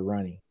program they're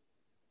running.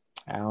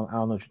 I don't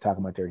know what you're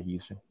talking about there,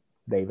 Houston.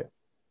 David.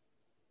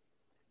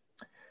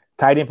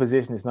 Tight end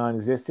position is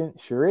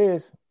non-existent. Sure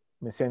is.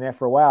 Been saying that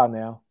for a while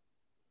now.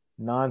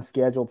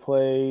 Non-scheduled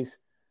plays.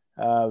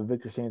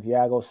 Victor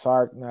Santiago,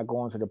 Sark not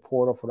going to the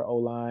portal for the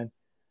O-line.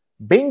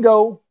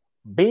 Bingo.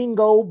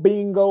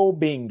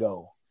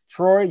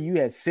 Troy, you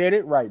had said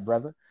it right,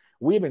 brother.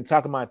 We've been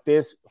talking about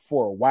this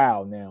for a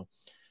while now.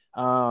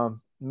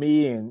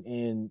 Me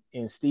and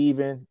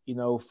Steven,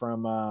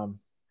 from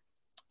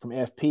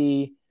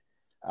FP,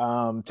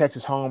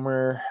 Texas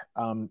Homer,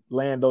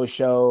 Lando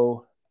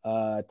Show,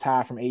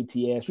 Ty from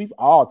ATS. We've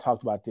all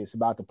talked about this,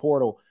 about the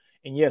portal.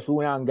 And yes, we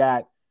went out and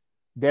got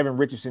Devin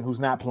Richardson, who's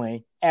not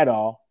playing at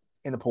all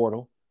in the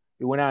portal.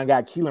 We went out and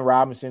got Keelan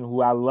Robinson,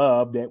 who I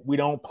love, that we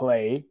don't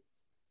play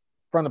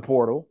from the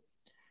portal,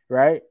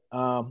 right?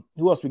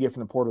 Who else we get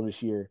from the portal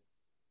this year?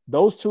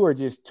 Those two are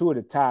just two of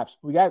the tops.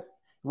 We got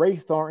Ray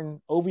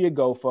Thornton, Ovia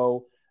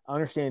Gofo. I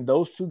understand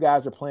those two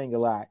guys are playing a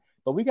lot.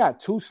 But we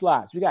got two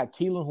slots. We got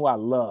Keelan, who I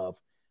love,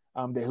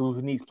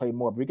 who needs to play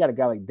more. But we got a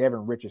guy like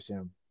Devin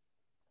Richardson.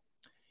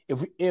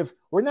 If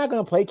we're not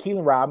going to play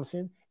Keelan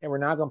Robinson and we're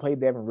not going to play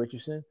Devin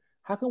Richardson,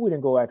 how come we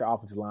didn't go after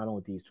offensive lineman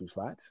with these two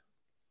slots?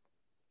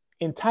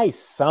 Entice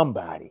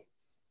somebody.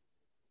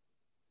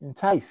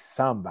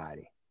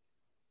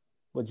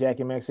 What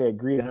Jackie Mack said,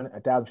 agreed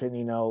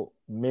 1,000%,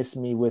 miss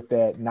me with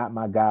that, not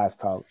my guys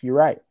talk. You're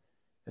right.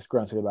 Let's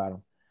grunt about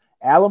him.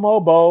 Alamo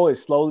Bowl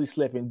is slowly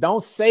slipping.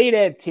 Don't say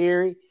that,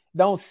 Terry.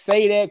 Don't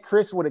say that.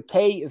 Chris with a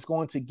K is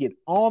going to get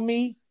on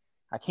me.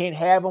 I can't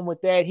have him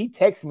with that. He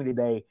texted me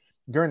today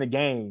during the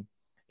game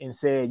and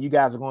said, you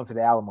guys are going to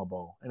the Alamo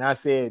Bowl. And I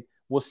said,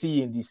 we'll see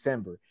you in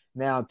December.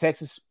 Now,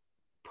 Texas,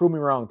 prove me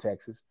wrong,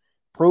 Texas.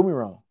 Prove me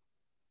wrong.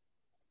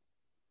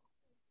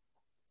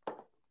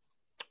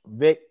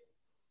 Vic,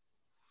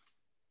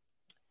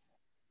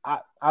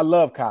 I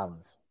love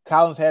Collins.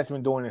 Collins has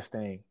been doing this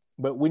thing,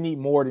 but we need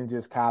more than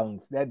just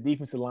Collins. That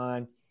defensive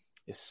line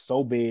is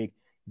so big.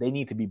 They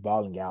need to be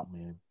balling out,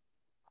 man.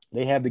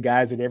 They have the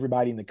guys that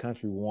everybody in the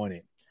country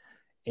wanted.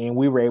 And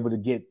we were able to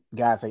get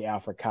guys like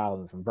Alfred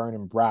Collins and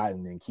Vernon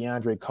Broughton and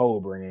Keandre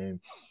Coburn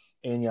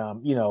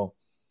and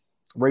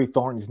Ray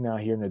Thornton is now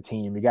here in the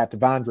team. We got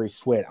Devondre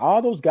Sweat.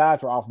 All those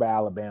guys were offered by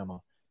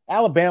Alabama.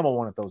 Alabama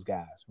wanted those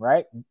guys,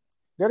 right?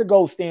 They're the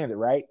gold standard,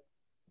 right?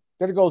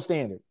 They're the gold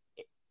standard.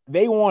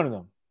 They wanted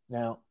them.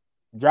 Now,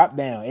 drop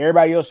down.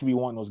 Everybody else should be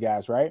wanting those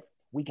guys, right?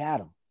 We got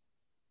them.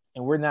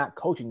 And we're not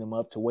coaching them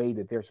up to the way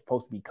that they're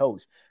supposed to be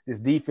coached. This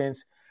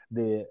defense,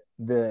 the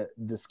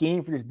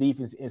scheme for this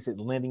defense isn't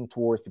lending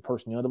towards the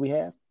personnel that we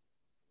have.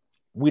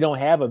 We don't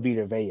have a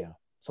Vita Vea,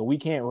 so we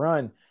can't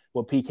run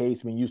what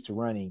PK's been used to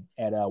running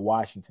at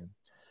Washington.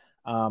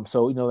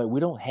 So we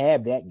don't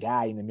have that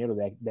guy in the middle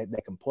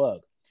that can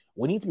plug.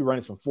 We need to be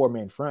running some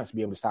 4-man fronts to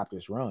be able to stop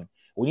this run.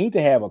 We need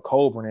to have a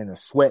Coburn and a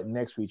Sweat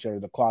next to each other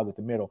to clog at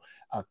the middle.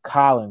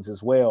 Collins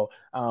as well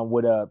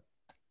with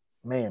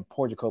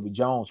poor Jacoby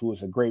Jones, who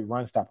was a great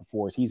run stopper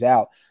for us. He's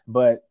out.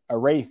 But a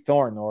Ray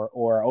Thornton or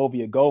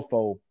Ovia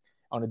Gofo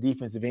on the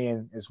defensive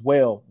end as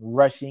well,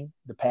 rushing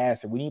the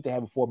passer. We need to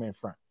have a 4-man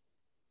front.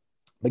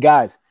 But,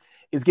 guys,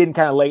 it's getting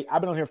kind of late.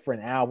 I've been on here for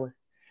an hour.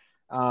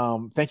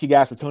 Thank you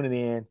guys for tuning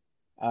in.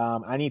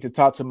 I need to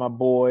talk to my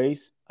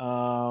boys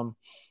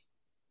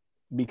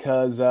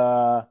because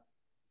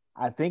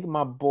I think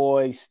my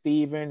boy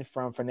Steven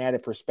from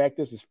Fanatic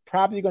Perspectives is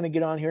probably going to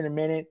get on here in a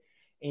minute.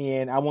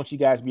 And I want you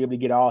guys to be able to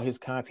get all his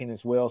content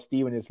as well.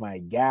 Steven is my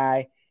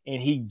guy,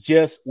 and he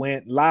just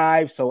went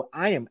live. So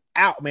I am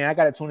out, man. I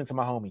got to tune into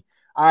my homie.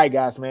 All right,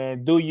 guys,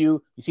 man. Do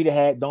you see the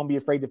hat? Don't be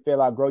afraid to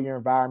fill out. Grow your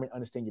environment.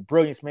 Understand your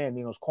brilliance, man.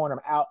 Nino's Corner.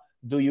 I'm out.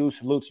 Do you.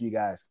 Salute to you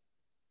guys.